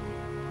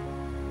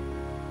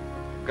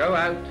 go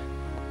out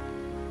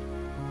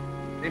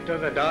into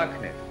the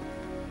darkness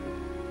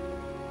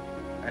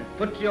and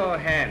put your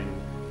hand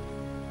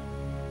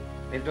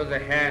into the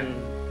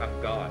hand of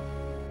God.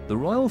 The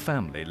royal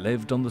family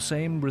lived on the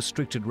same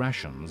restricted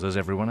rations as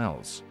everyone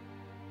else.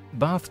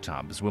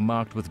 Bathtubs were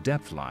marked with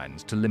depth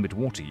lines to limit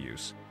water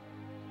use.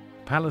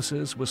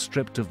 Palaces were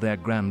stripped of their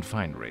grand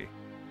finery.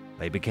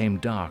 They became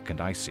dark and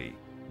icy.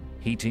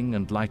 Heating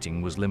and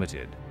lighting was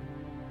limited.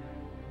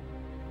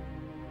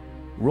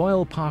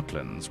 Royal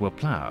parklands were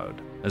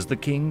ploughed as the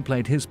king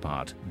played his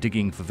part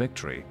digging for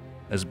victory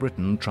as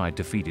Britain tried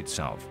to feed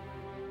itself.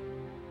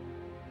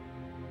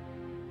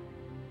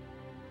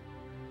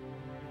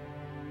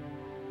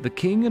 The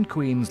King and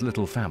Queen's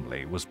little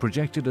family was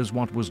projected as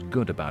what was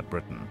good about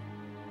Britain.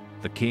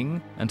 The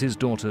king and his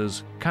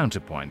daughters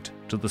counterpoint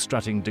to the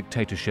strutting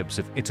dictatorships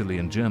of Italy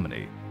and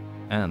Germany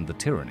and the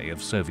tyranny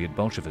of Soviet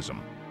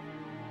Bolshevism.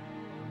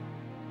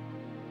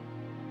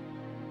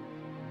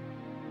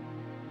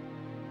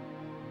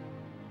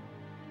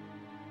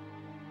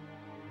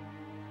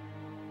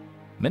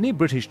 Many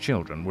British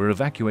children were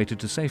evacuated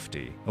to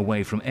safety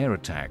away from air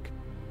attack.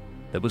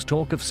 There was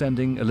talk of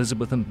sending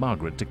Elizabeth and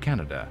Margaret to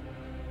Canada.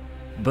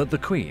 But the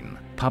Queen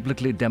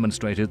publicly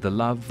demonstrated the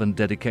love and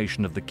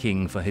dedication of the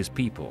king for his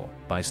people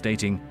by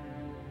stating,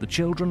 "The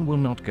children will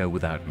not go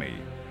without me.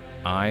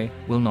 I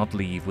will not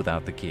leave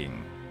without the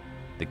king.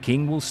 The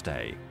king will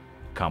stay,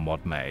 come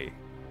what may."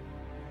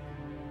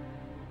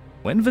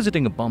 When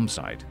visiting a bomb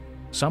site,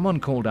 someone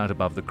called out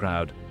above the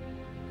crowd,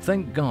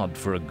 "Thank God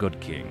for a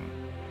good king."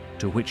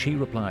 to which he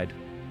replied,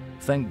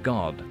 "Thank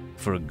God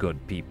for a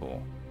good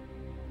people."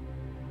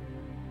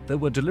 There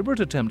were deliberate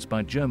attempts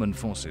by German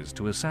forces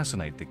to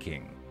assassinate the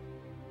king.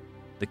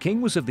 The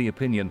king was of the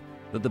opinion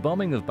that the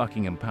bombing of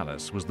Buckingham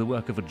Palace was the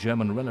work of a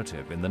German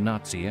relative in the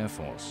Nazi Air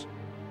Force.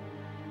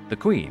 The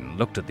Queen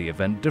looked at the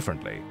event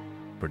differently,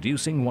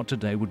 producing what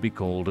today would be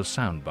called a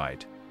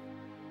soundbite.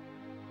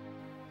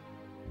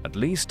 "At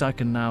least I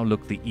can now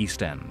look the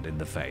East End in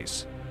the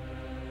face."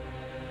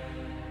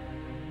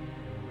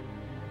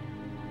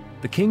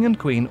 The King and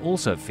Queen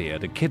also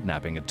feared a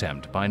kidnapping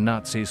attempt by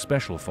Nazi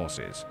special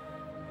forces.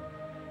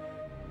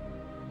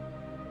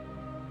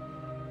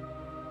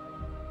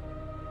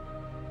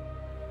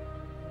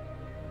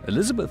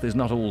 Elizabeth is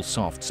not all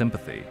soft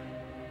sympathy.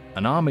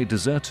 An army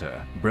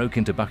deserter broke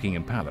into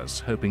Buckingham Palace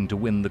hoping to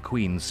win the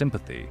Queen's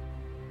sympathy,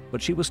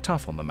 but she was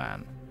tough on the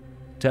man,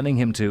 telling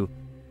him to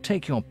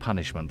take your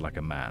punishment like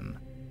a man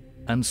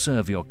and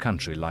serve your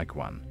country like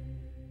one.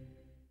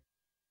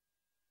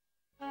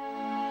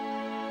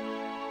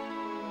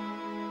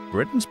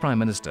 Britain's Prime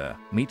Minister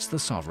meets the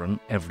sovereign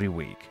every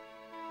week.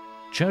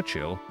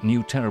 Churchill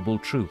knew terrible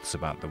truths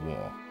about the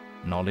war,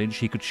 knowledge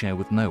he could share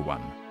with no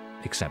one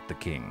except the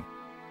King.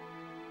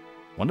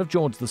 One of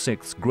George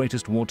VI's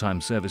greatest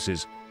wartime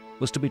services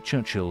was to be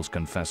Churchill's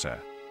confessor,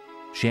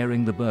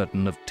 sharing the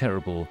burden of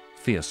terrible,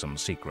 fearsome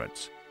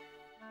secrets.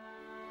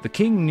 The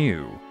King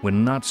knew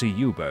when Nazi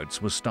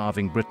U-boats were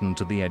starving Britain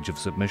to the edge of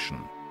submission.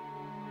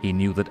 He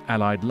knew that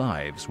Allied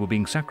lives were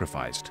being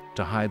sacrificed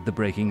to hide the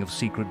breaking of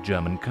secret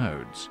German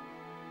codes,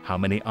 how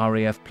many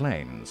RAF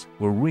planes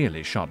were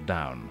really shot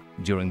down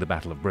during the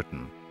Battle of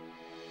Britain,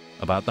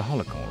 about the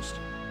Holocaust,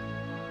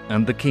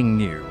 and the King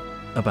knew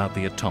about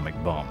the atomic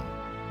bomb.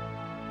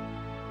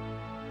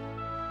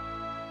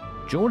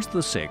 George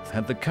VI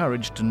had the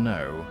courage to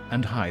know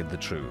and hide the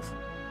truth,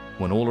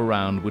 when all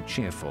around were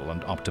cheerful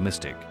and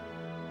optimistic.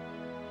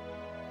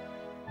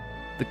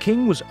 The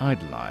King was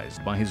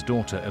idolized by his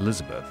daughter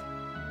Elizabeth,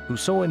 who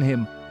saw in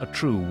him a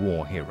true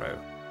war hero,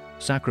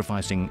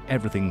 sacrificing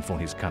everything for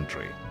his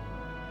country.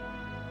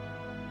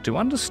 To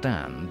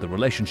understand the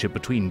relationship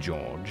between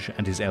George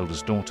and his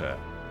eldest daughter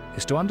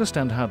is to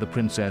understand how the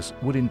princess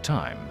would in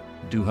time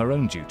do her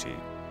own duty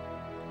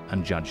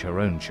and judge her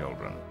own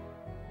children.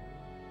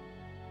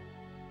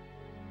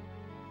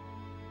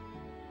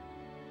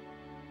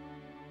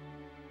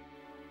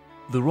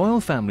 The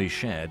royal family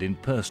shared in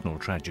personal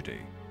tragedy,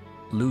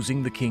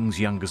 losing the King's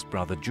youngest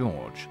brother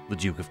George, the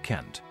Duke of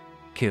Kent,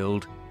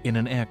 killed in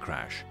an air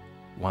crash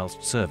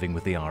whilst serving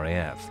with the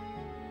RAF.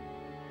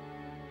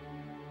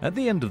 At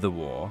the end of the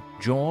war,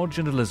 George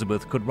and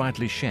Elizabeth could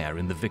rightly share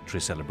in the victory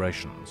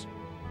celebrations.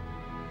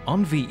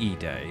 On VE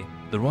Day,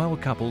 the royal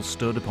couple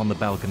stood upon the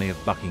balcony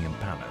of Buckingham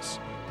Palace.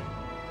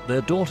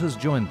 Their daughters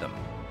joined them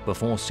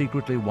before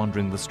secretly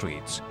wandering the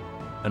streets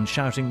and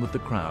shouting with the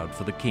crowd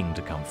for the King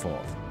to come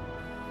forth.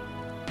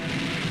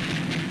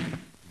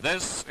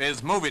 This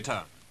is Movie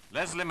Turn.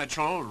 Leslie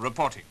Mitchell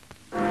reporting.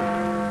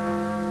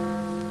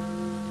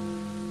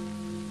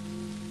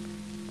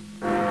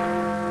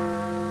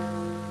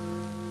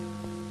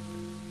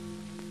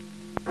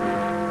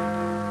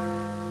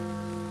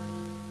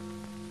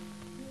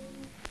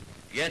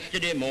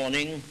 Yesterday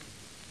morning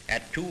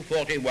at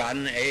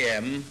 2:41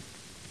 a.m.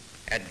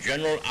 at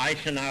General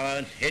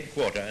Eisenhower's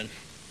headquarters,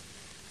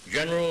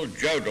 General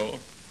Jodl,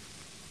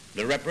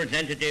 the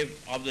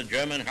representative of the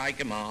German High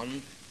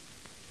Command,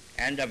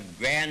 and of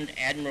Grand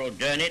Admiral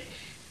Dönitz,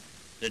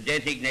 the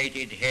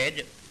designated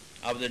head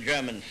of the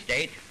German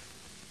state,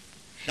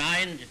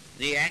 signed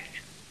the act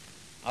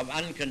of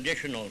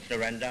unconditional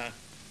surrender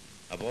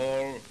of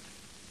all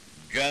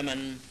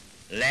German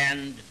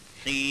land,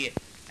 sea,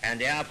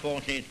 and air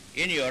forces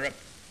in Europe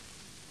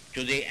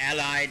to the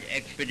Allied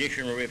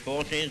expeditionary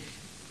forces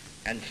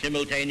and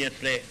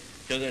simultaneously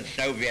to the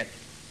Soviet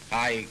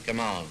High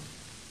Command.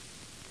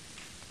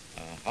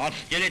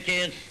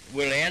 Hostilities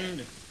will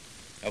end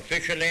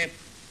officially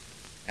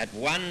at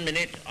 1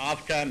 minute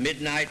after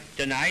midnight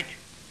tonight,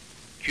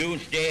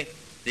 Tuesday,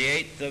 the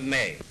 8th of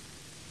May.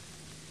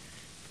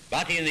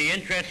 But in the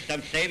interest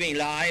of saving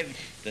lives,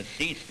 the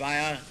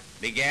ceasefire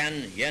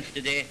began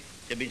yesterday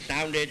to be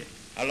sounded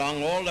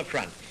along all the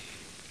fronts.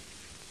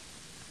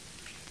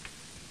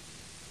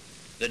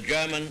 The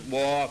German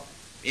war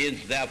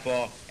is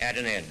therefore at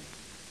an end.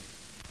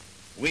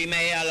 We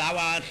may allow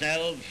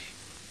ourselves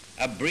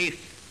a brief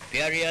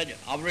period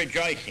of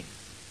rejoicing.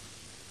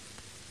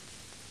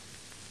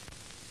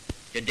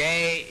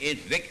 Today is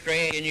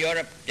Victory in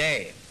Europe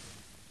Day.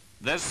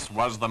 This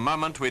was the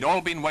moment we'd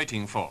all been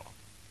waiting for.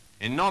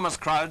 Enormous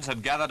crowds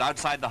had gathered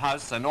outside the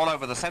House and all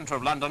over the centre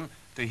of London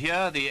to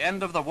hear the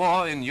end of the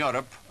war in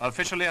Europe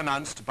officially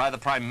announced by the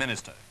Prime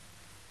Minister.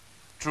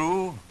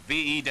 True,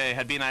 VE Day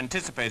had been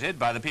anticipated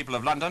by the people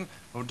of London,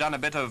 who'd done a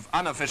bit of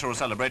unofficial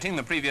celebrating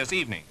the previous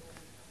evening.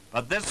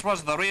 But this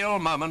was the real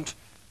moment,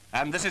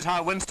 and this is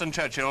how Winston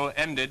Churchill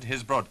ended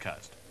his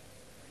broadcast.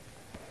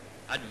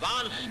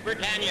 Advance,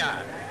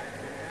 Britannia!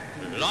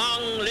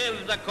 Long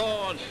live the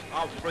cause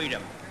of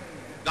freedom!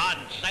 God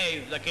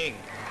save the King!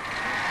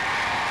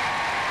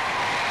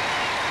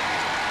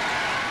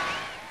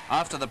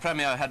 After the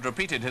Premier had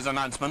repeated his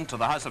announcement to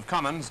the House of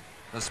Commons,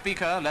 the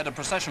Speaker led a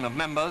procession of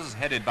members,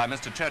 headed by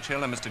Mr.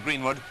 Churchill and Mr.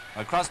 Greenwood,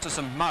 across to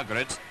St.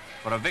 Margaret's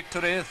for a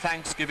victory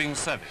Thanksgiving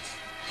service.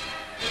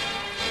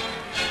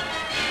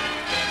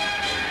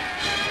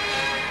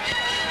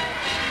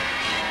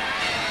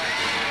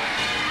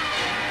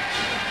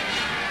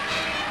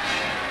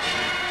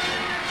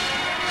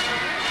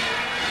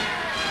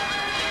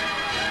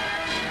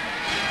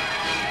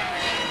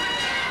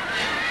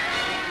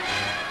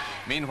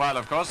 Meanwhile,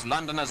 of course,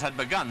 Londoners had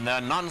begun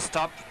their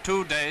non-stop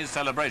two-day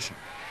celebration.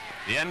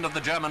 The end of the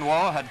German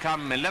war had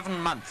come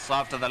 11 months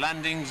after the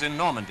landings in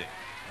Normandy.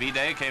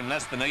 V-Day came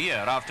less than a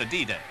year after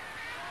D-Day.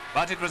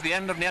 But it was the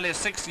end of nearly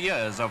 6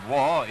 years of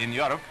war in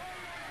Europe.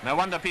 No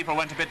wonder people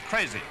went a bit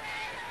crazy.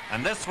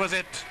 And this was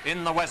it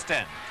in the West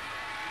End.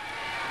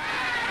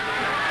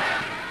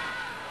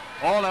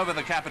 All over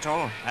the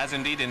capital, as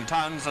indeed in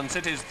towns and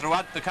cities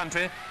throughout the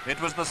country,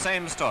 it was the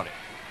same story.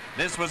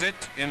 This was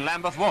it in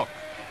Lambeth Walk.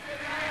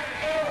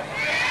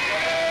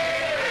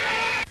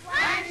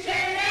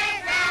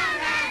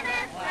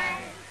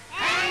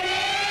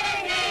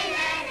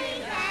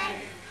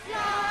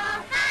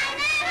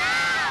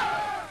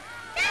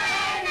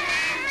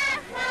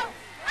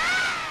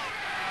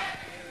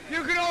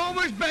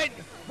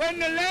 When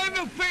the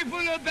Lambeth people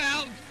are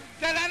about,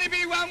 there'll only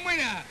be one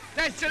winner.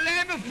 That's the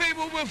Lambeth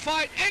people will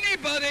fight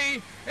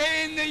anybody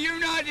in the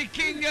United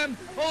Kingdom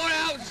or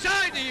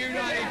outside the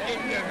United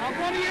Kingdom.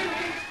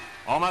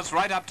 Almost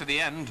right up to the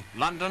end,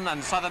 London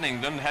and southern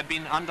England had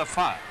been under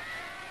fire.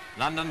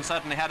 London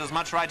certainly had as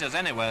much right as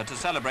anywhere to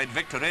celebrate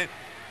victory,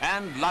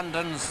 and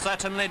London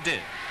certainly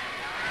did.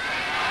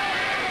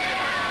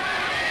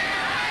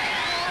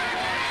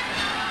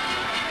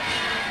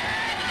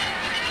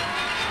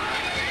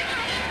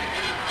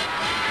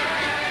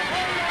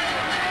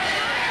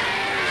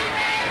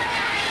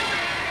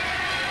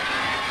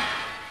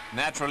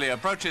 Naturally,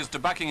 approaches to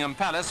Buckingham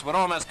Palace were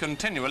almost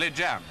continually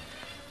jammed.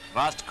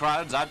 Vast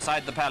crowds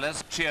outside the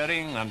palace,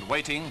 cheering and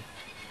waiting.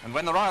 And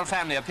when the royal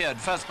family appeared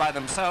first by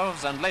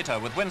themselves and later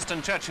with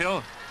Winston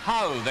Churchill,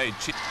 how they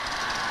cheered.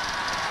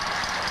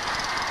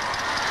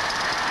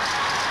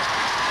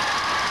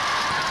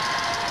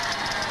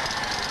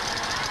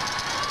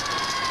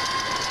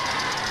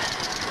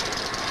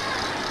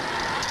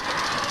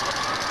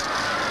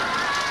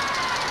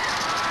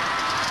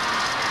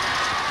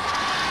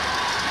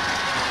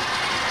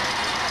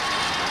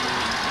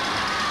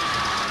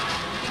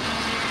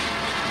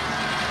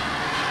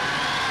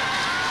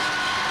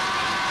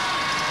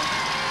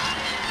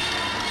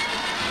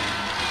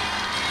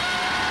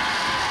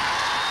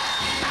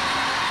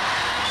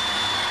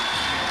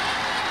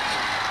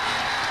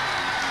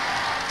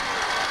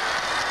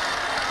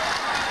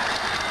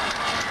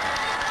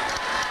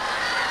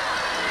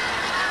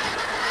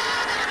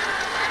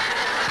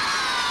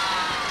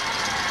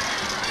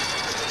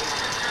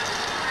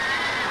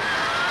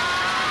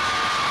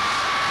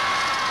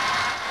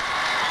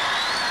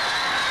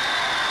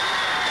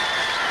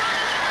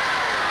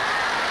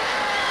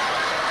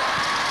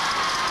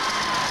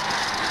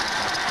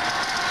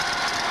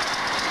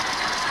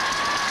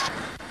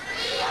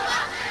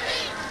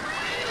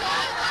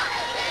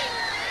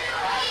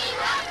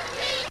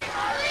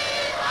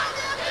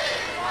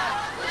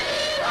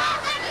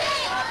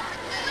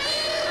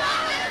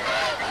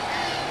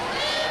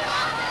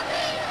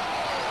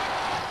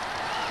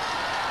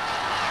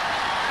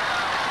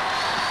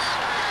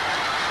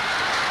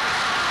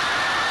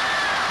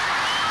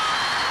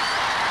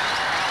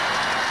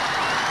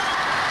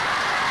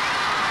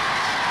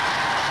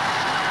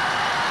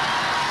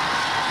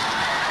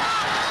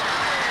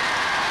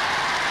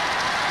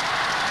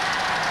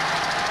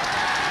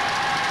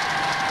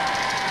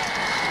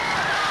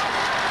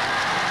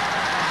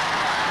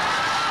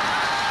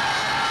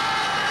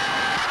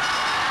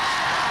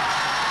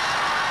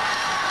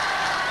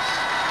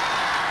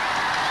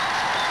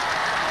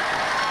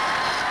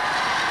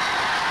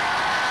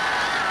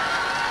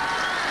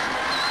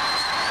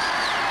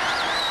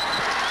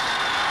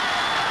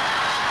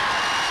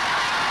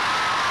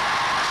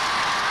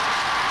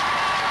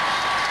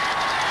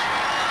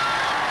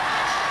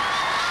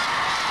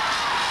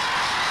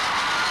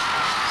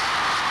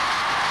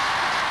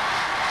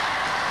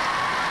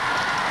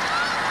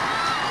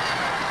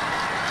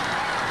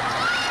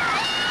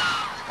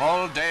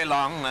 All day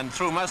long and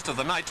through most of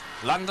the night,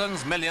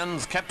 London's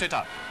millions kept it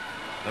up.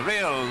 The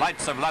real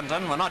lights of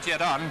London were not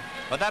yet on,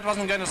 but that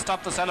wasn't going to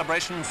stop the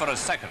celebration for a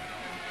second.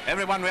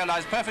 Everyone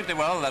realized perfectly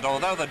well that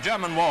although the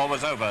German war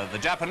was over, the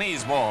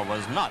Japanese war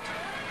was not.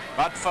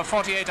 But for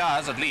 48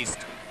 hours at least,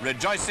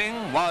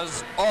 rejoicing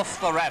was off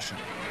the ration.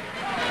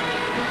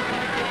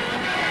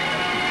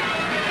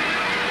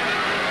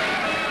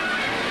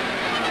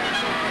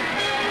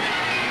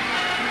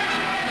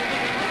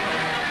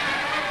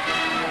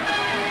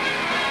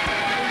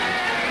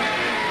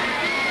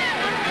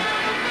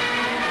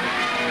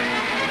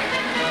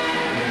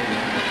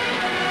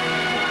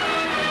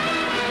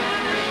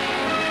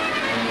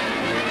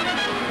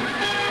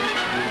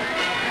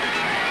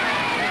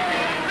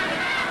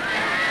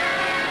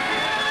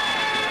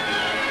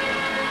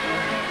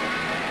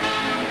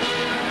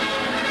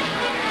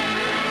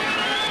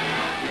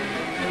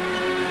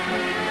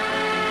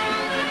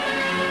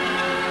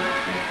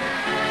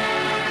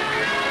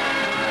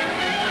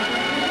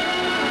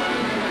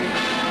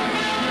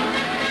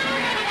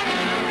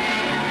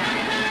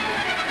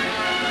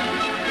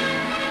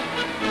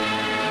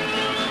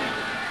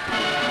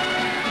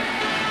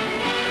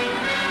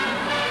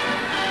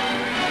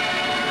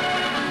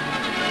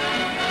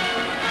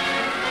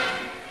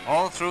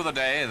 through the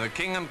day, the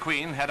King and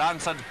Queen had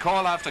answered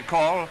call after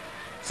call,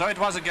 so it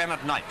was again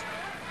at night.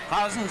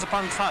 Thousands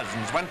upon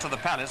thousands went to the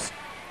palace,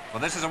 for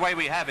this is a way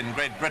we have in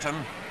Great Britain.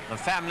 The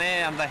family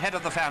and the head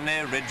of the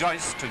family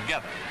rejoice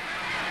together.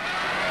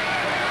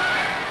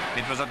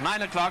 It was at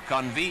 9 o'clock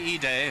on VE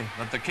Day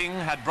that the King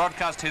had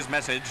broadcast his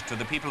message to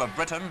the people of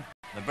Britain,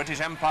 the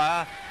British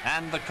Empire,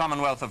 and the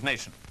Commonwealth of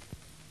Nations.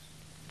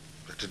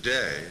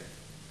 Today,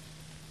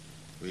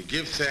 we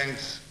give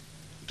thanks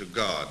to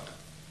God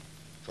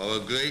for a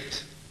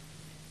great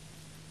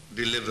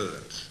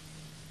deliverance.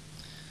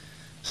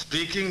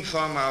 Speaking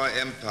from our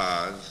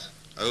empire's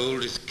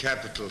oldest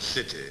capital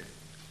city,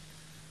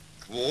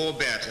 war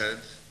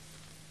battered,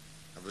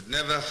 but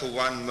never for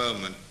one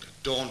moment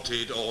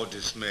daunted or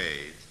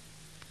dismayed,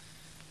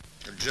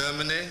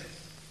 Germany,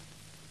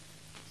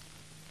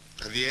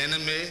 the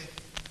enemy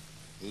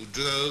who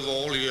drove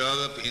all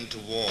Europe into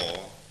war,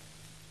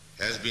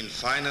 has been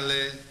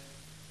finally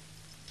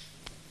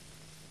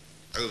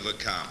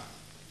overcome.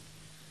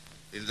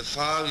 In the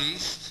Far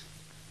East,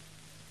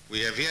 we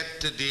have yet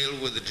to deal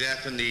with the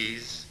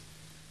Japanese,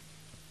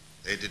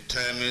 a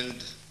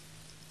determined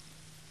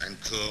and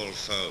cruel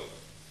foe.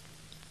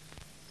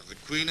 The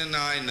Queen and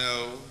I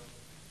know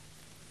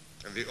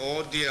of the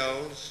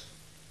ordeals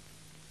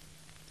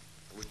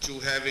which you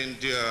have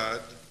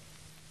endured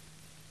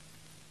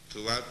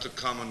throughout the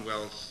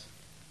Commonwealth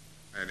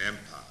and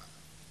Empire.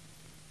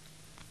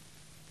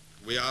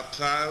 We are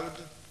proud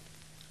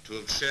to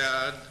have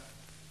shared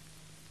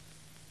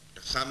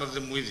some of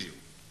them with you.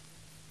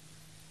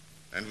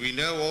 And we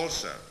know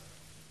also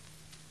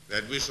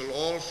that we shall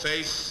all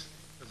face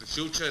the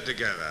future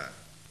together.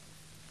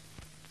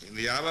 In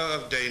the hour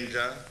of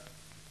danger,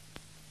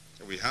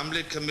 we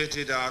humbly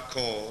committed our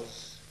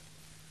cause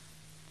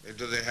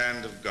into the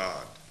hand of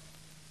God.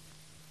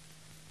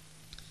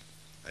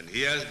 And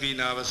he has been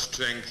our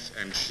strength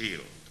and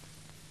shield.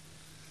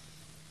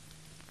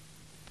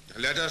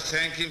 Let us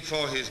thank him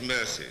for his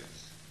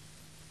mercies,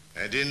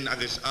 and in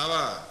this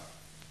hour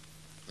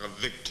of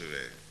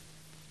victory,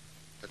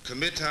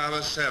 commit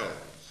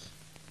ourselves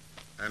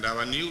and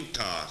our new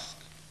task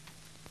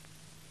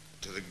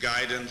to the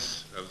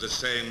guidance of the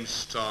same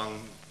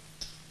strong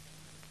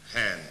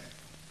hand.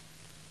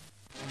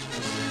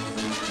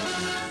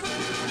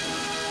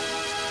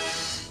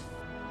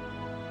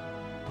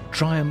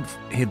 Triumph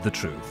hid the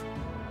truth.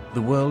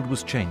 The world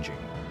was changing,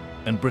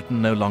 and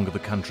Britain no longer the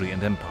country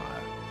and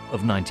empire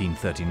of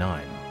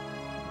 1939.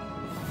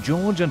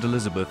 George and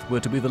Elizabeth were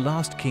to be the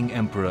last King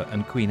Emperor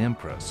and Queen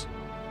Empress.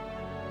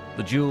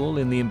 The jewel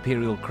in the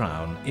imperial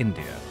crown,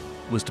 India,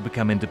 was to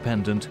become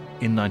independent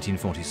in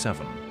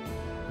 1947,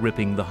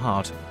 ripping the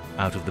heart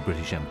out of the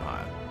British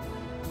Empire.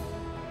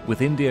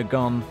 With India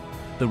gone,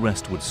 the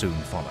rest would soon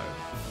follow.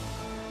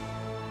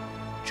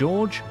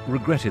 George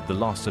regretted the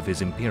loss of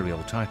his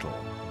imperial title.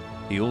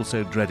 He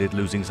also dreaded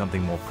losing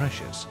something more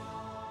precious,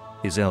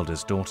 his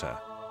eldest daughter.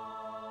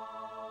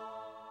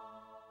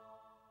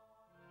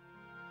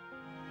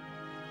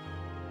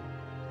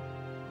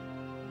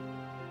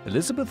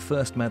 Elizabeth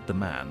first met the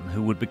man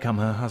who would become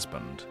her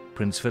husband,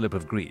 Prince Philip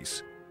of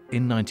Greece,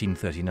 in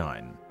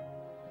 1939.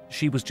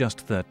 She was just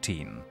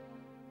 13.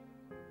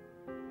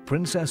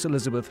 Princess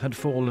Elizabeth had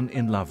fallen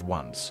in love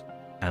once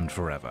and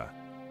forever.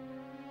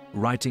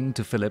 Writing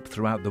to Philip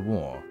throughout the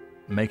war,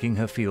 making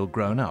her feel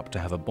grown up to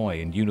have a boy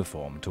in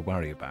uniform to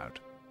worry about.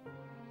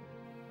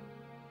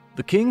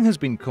 The king has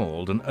been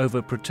called an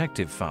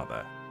overprotective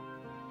father.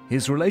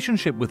 His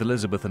relationship with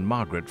Elizabeth and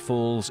Margaret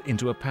falls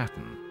into a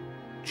pattern.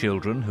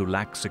 Children who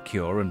lack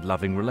secure and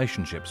loving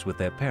relationships with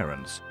their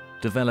parents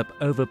develop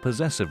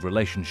over-possessive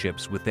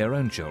relationships with their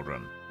own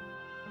children.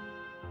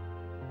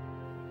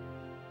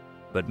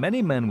 But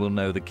many men will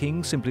know the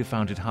king simply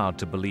found it hard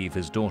to believe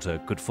his daughter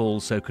could fall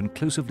so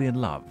conclusively in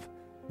love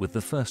with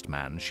the first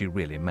man she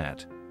really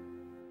met.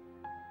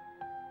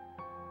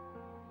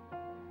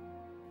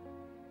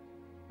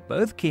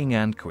 Both king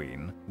and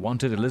queen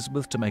wanted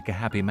Elizabeth to make a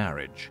happy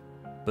marriage,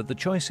 but the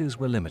choices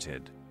were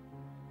limited.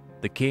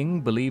 The king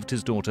believed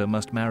his daughter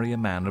must marry a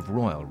man of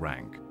royal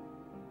rank.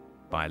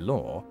 By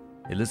law,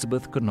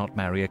 Elizabeth could not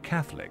marry a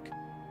Catholic.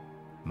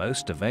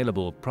 Most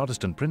available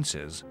Protestant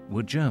princes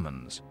were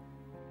Germans.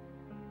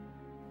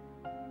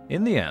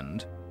 In the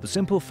end, the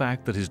simple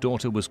fact that his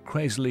daughter was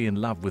crazily in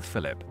love with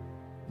Philip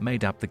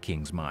made up the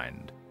king's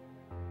mind.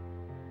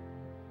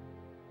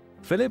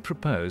 Philip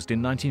proposed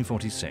in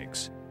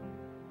 1946,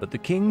 but the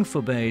king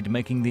forbade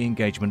making the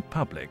engagement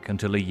public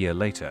until a year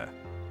later,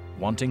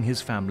 wanting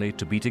his family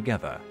to be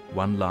together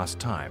one last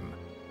time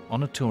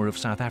on a tour of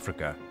South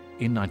Africa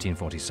in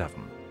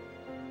 1947.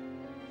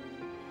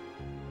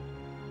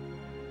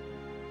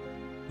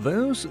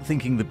 Those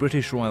thinking the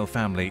British royal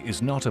family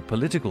is not a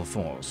political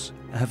force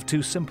have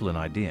too simple an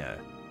idea.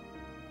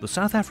 The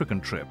South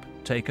African trip,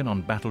 taken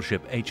on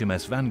battleship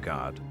HMS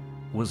Vanguard,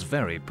 was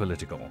very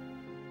political.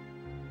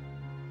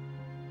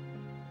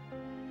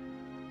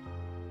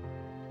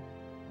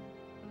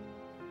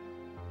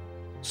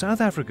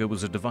 South Africa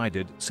was a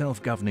divided,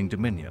 self-governing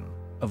dominion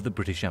of the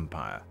British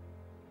Empire.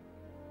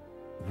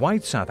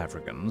 White South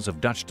Africans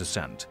of Dutch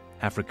descent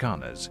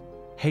Afrikaners,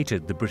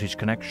 hated the British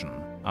connection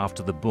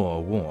after the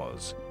Boer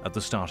Wars at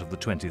the start of the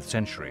 20th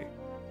century,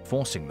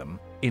 forcing them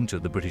into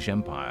the British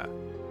Empire.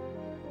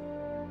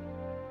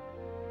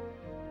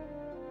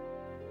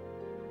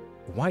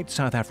 White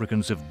South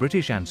Africans of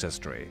British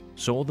ancestry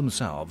saw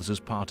themselves as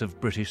part of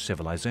British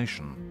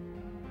civilization.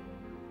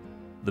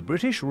 The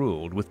British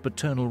ruled with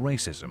paternal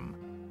racism,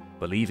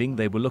 believing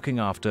they were looking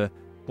after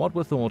what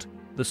were thought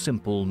the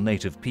simple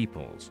native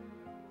peoples,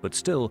 but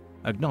still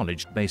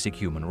acknowledged basic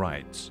human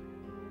rights.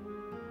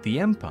 The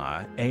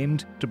empire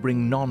aimed to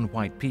bring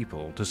non-white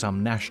people to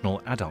some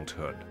national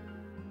adulthood.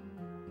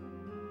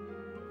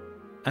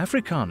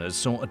 Afrikaners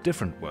saw a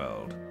different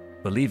world,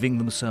 believing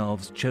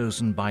themselves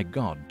chosen by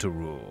God to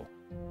rule,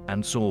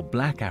 and saw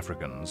black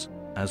Africans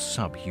as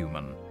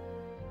subhuman.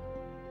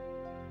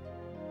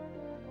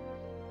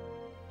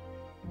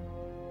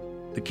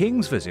 The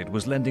king's visit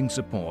was lending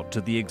support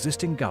to the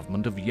existing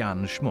government of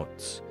Jan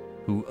Smuts,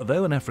 who,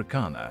 though an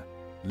Afrikaner,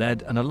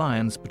 led an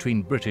alliance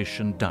between British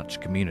and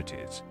Dutch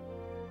communities.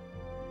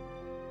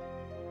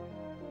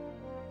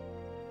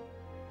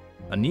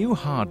 A new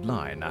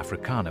hard-line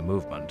Afrikaner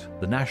movement,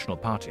 the National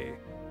Party,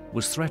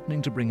 was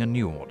threatening to bring a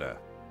new order.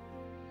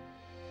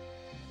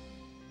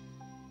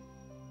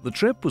 The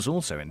trip was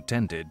also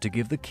intended to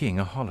give the king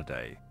a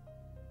holiday.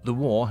 The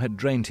war had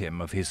drained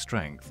him of his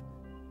strength,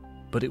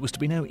 but it was to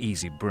be no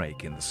easy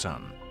break in the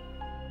sun.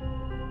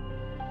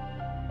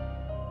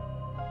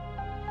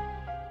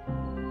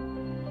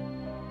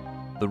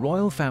 The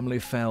royal family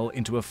fell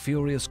into a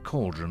furious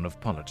cauldron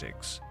of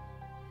politics.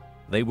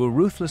 They were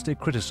ruthlessly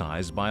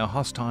criticized by a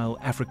hostile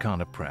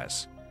Afrikaner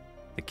press.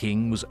 The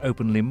king was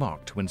openly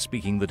mocked when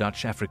speaking the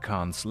Dutch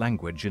Afrikaans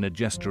language in a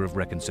gesture of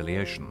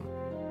reconciliation.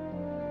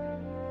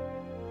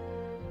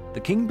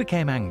 The king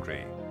became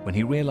angry when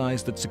he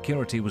realized that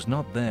security was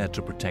not there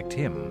to protect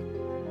him,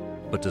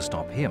 but to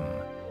stop him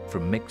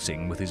from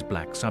mixing with his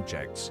black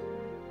subjects.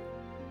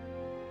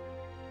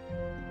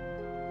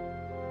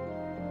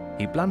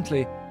 He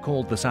bluntly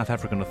called the South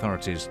African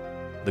authorities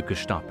the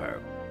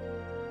Gestapo.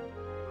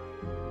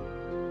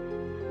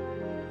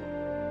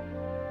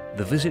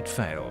 The visit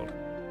failed.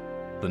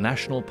 The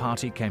National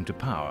Party came to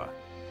power,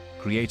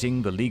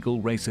 creating the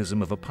legal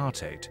racism of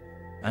apartheid,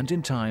 and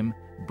in time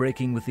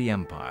breaking with the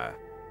empire,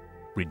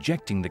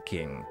 rejecting the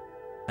king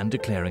and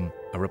declaring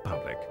a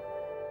republic.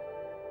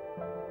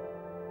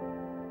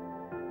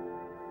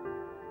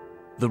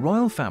 The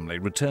royal family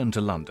returned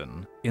to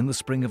London in the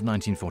spring of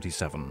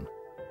 1947,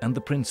 and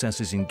the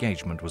princess's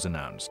engagement was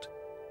announced.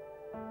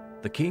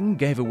 The king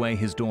gave away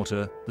his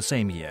daughter the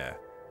same year,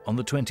 on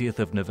the 20th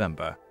of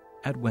November,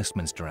 at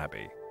Westminster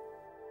Abbey.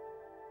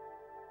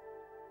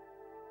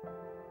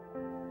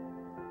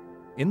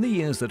 In the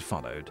years that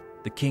followed,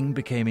 the king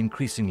became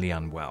increasingly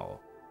unwell.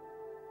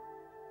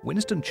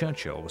 Winston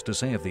Churchill was to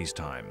say of these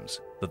times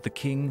that the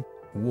king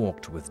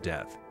walked with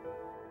death.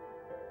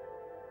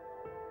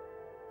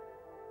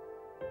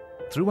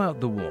 Throughout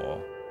the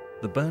war,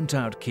 the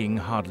burnt-out king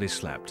hardly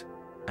slept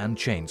and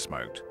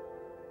chain-smoked.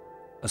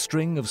 A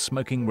string of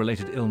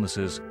smoking-related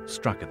illnesses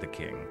struck at the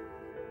king.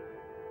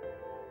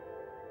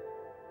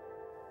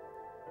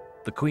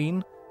 The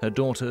Queen, her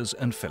daughters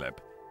and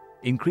Philip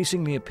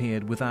increasingly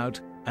appeared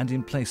without and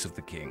in place of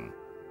the king,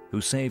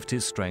 who saved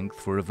his strength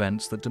for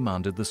events that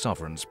demanded the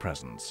sovereign's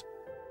presence.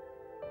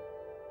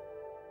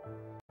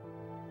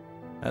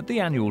 At the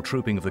annual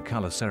trooping of the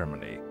colour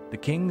ceremony, the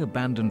king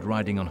abandoned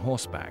riding on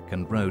horseback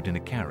and rode in a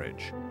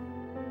carriage.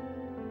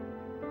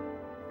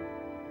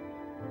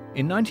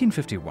 In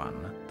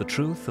 1951, the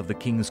truth of the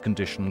king's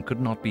condition could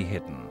not be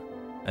hidden,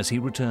 as he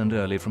returned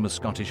early from a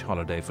Scottish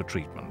holiday for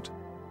treatment.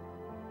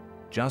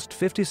 Just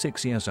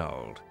 56 years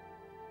old,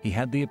 he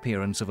had the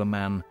appearance of a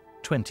man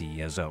 20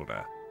 years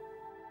older.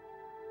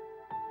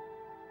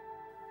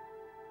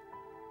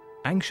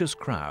 Anxious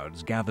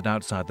crowds gathered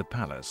outside the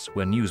palace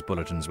where news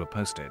bulletins were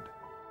posted.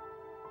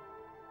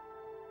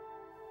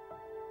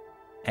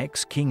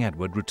 Ex-King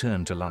Edward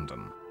returned to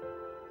London.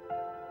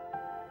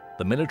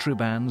 The military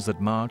bands that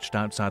marched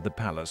outside the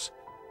palace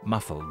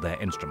muffled their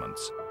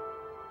instruments.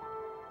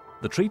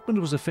 The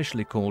treatment was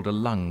officially called a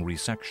lung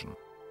resection.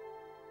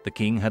 The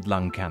king had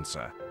lung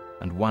cancer,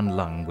 and one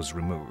lung was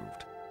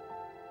removed.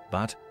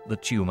 But the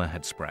tumor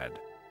had spread.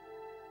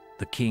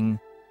 The king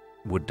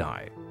would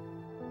die.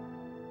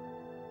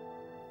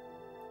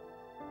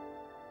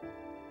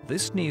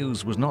 This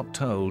news was not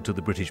told to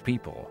the British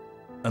people,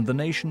 and the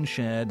nation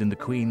shared in the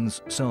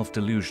Queen's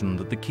self-delusion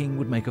that the king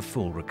would make a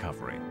full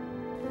recovery.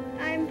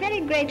 I am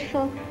very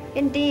grateful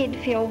indeed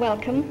for your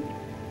welcome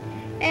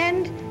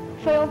and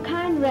for your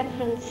kind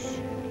reference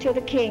to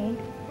the king.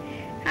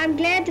 I'm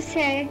glad to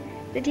say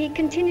that he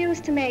continues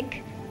to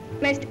make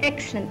most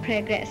excellent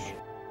progress.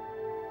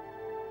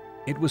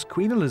 It was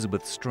Queen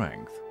Elizabeth's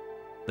strength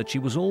that she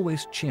was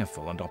always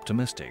cheerful and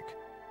optimistic.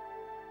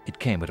 It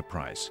came at a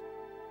price.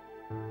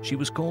 She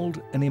was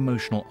called an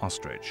emotional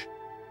ostrich.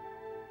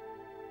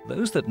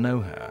 Those that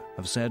know her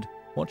have said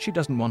what she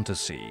doesn't want to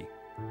see,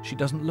 she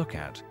doesn't look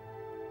at.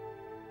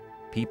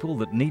 People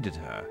that needed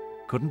her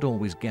couldn't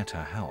always get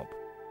her help.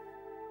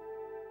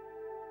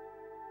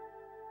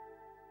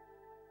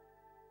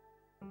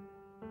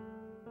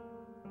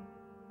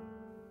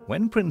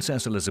 When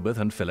Princess Elizabeth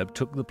and Philip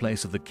took the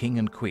place of the King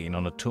and Queen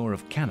on a tour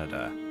of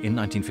Canada in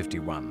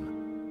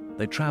 1951,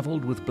 they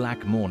travelled with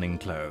black mourning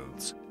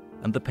clothes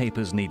and the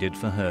papers needed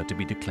for her to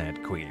be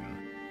declared Queen.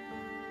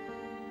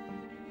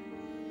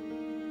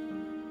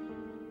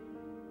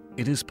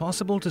 It is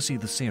possible to see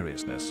the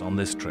seriousness on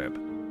this trip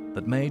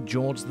that made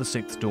George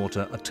VI's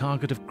daughter a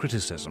target of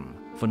criticism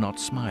for not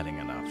smiling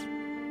enough.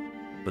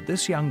 But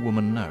this young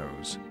woman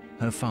knows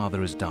her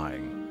father is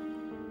dying.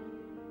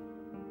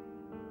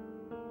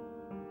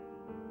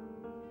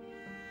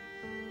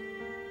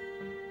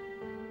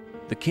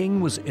 The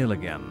king was ill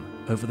again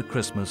over the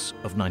Christmas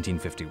of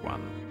 1951.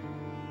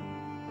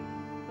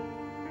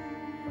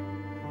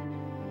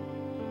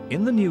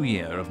 In the new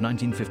year of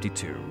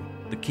 1952,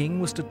 the king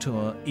was to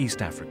tour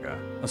East Africa,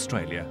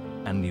 Australia,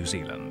 and New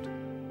Zealand.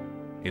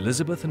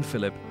 Elizabeth and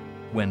Philip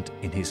went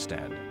in his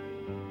stead.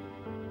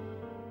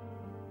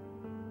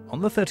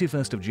 On the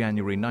 31st of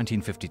January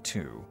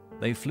 1952,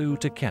 they flew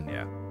to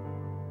Kenya.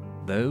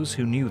 Those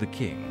who knew the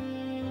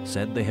king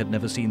said they had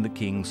never seen the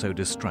king so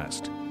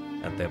distressed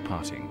at their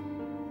parting.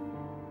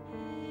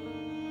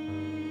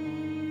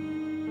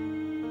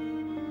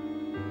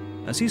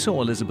 As he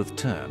saw Elizabeth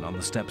turn on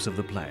the steps of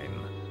the plane,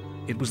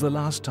 it was the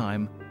last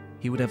time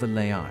he would ever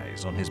lay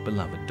eyes on his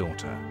beloved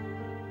daughter.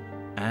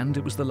 And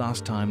it was the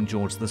last time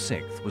George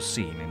VI was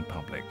seen in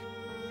public.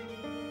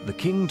 The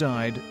king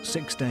died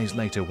 6 days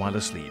later while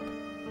asleep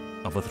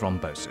of a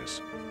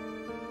thrombosis.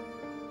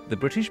 The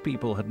British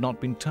people had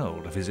not been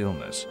told of his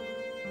illness.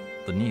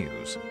 The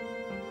news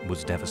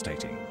was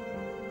devastating.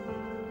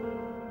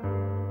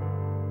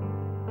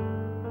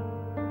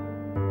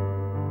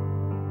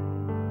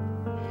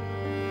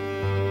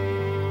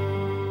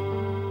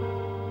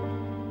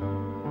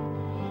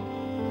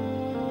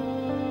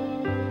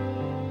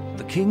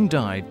 The king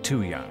died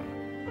too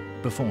young,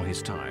 before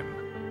his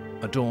time,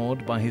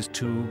 adored by his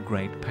two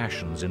great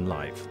passions in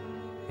life,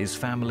 his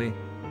family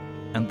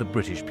and the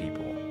British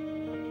people.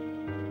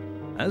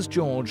 As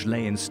George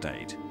lay in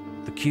state,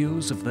 the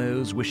queues of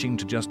those wishing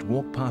to just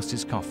walk past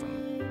his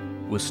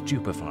coffin were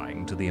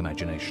stupefying to the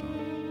imagination.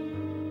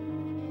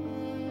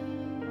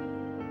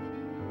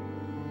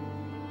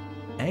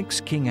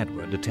 Ex-King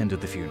Edward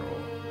attended the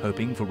funeral,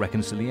 hoping for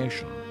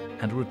reconciliation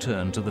and a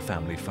return to the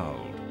family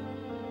fold.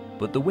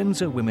 But the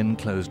Windsor women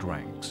closed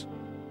ranks,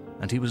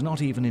 and he was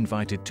not even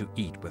invited to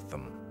eat with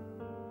them.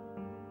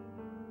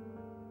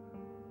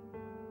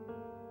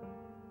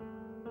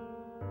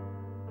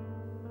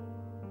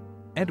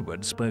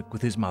 Edward spoke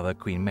with his mother,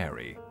 Queen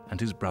Mary, and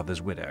his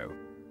brother's widow,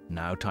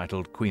 now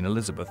titled Queen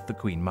Elizabeth, the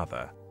Queen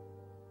Mother.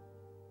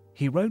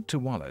 He wrote to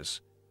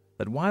Wallace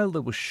that while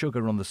there was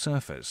sugar on the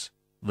surface,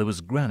 there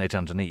was granite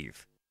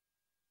underneath.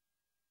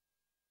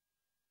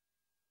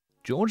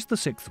 George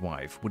VI's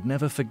wife would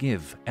never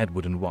forgive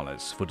Edward and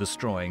Wallace for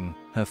destroying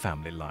her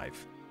family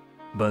life,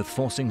 both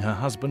forcing her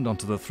husband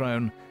onto the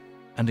throne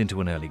and into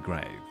an early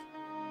grave.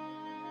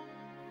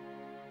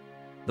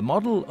 The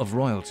model of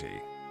royalty,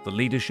 the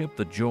leadership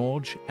that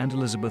George and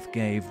Elizabeth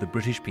gave the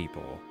British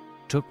people,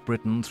 took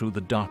Britain through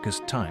the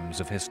darkest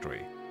times of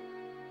history.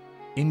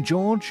 In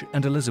George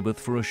and Elizabeth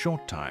for a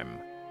short time,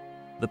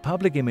 the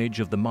public image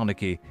of the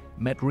monarchy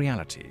met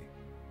reality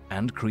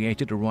and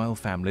created a royal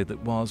family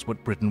that was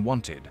what Britain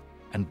wanted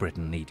and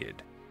Britain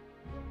needed.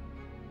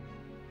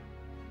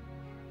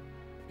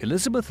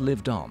 Elizabeth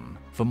lived on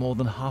for more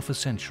than half a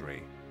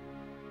century.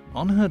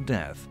 On her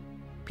death,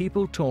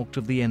 people talked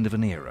of the end of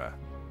an era,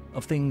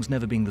 of things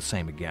never being the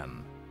same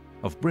again,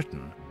 of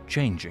Britain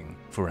changing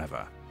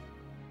forever.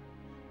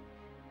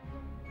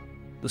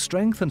 The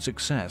strength and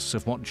success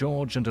of what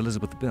George and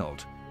Elizabeth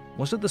built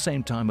was at the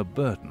same time a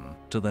burden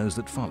to those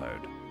that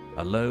followed,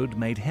 a load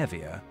made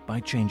heavier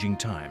by changing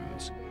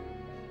times.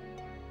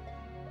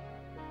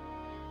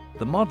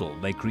 The model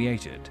they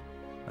created,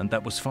 and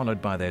that was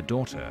followed by their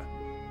daughter,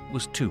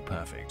 was too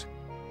perfect.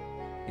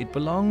 It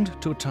belonged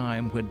to a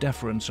time where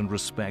deference and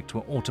respect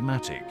were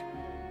automatic,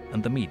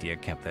 and the media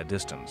kept their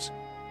distance.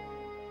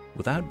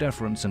 Without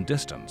deference and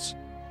distance,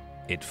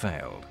 it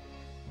failed.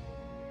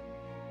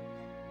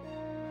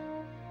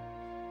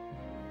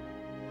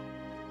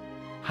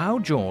 How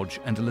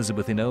George and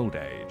Elizabeth in old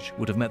age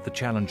would have met the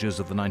challenges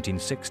of the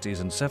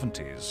 1960s and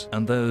 70s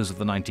and those of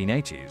the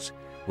 1980s,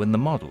 when the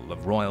model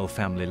of royal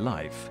family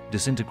life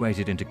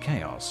disintegrated into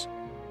chaos,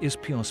 is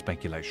pure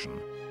speculation.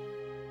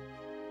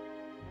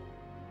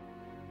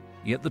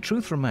 Yet the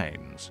truth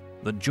remains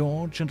that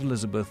George and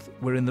Elizabeth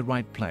were in the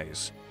right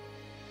place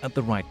at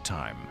the right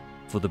time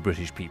for the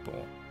British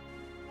people.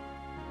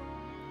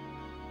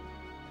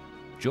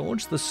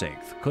 George VI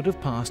could have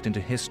passed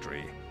into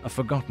history a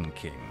forgotten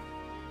king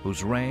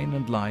whose reign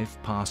and life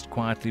passed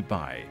quietly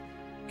by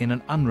in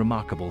an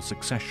unremarkable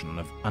succession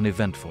of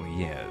uneventful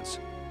years.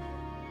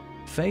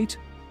 Fate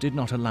did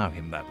not allow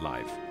him that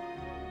life.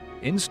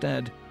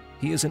 Instead,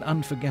 he is an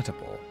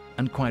unforgettable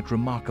and quite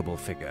remarkable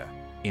figure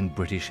in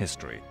British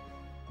history.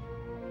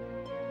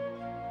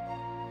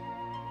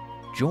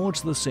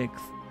 George VI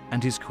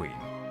and his queen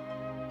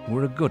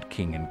were a good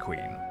king and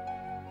queen,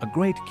 a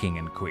great king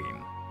and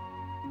queen,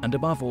 and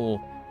above all,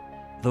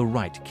 the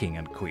right king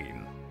and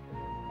queen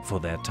for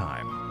their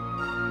time.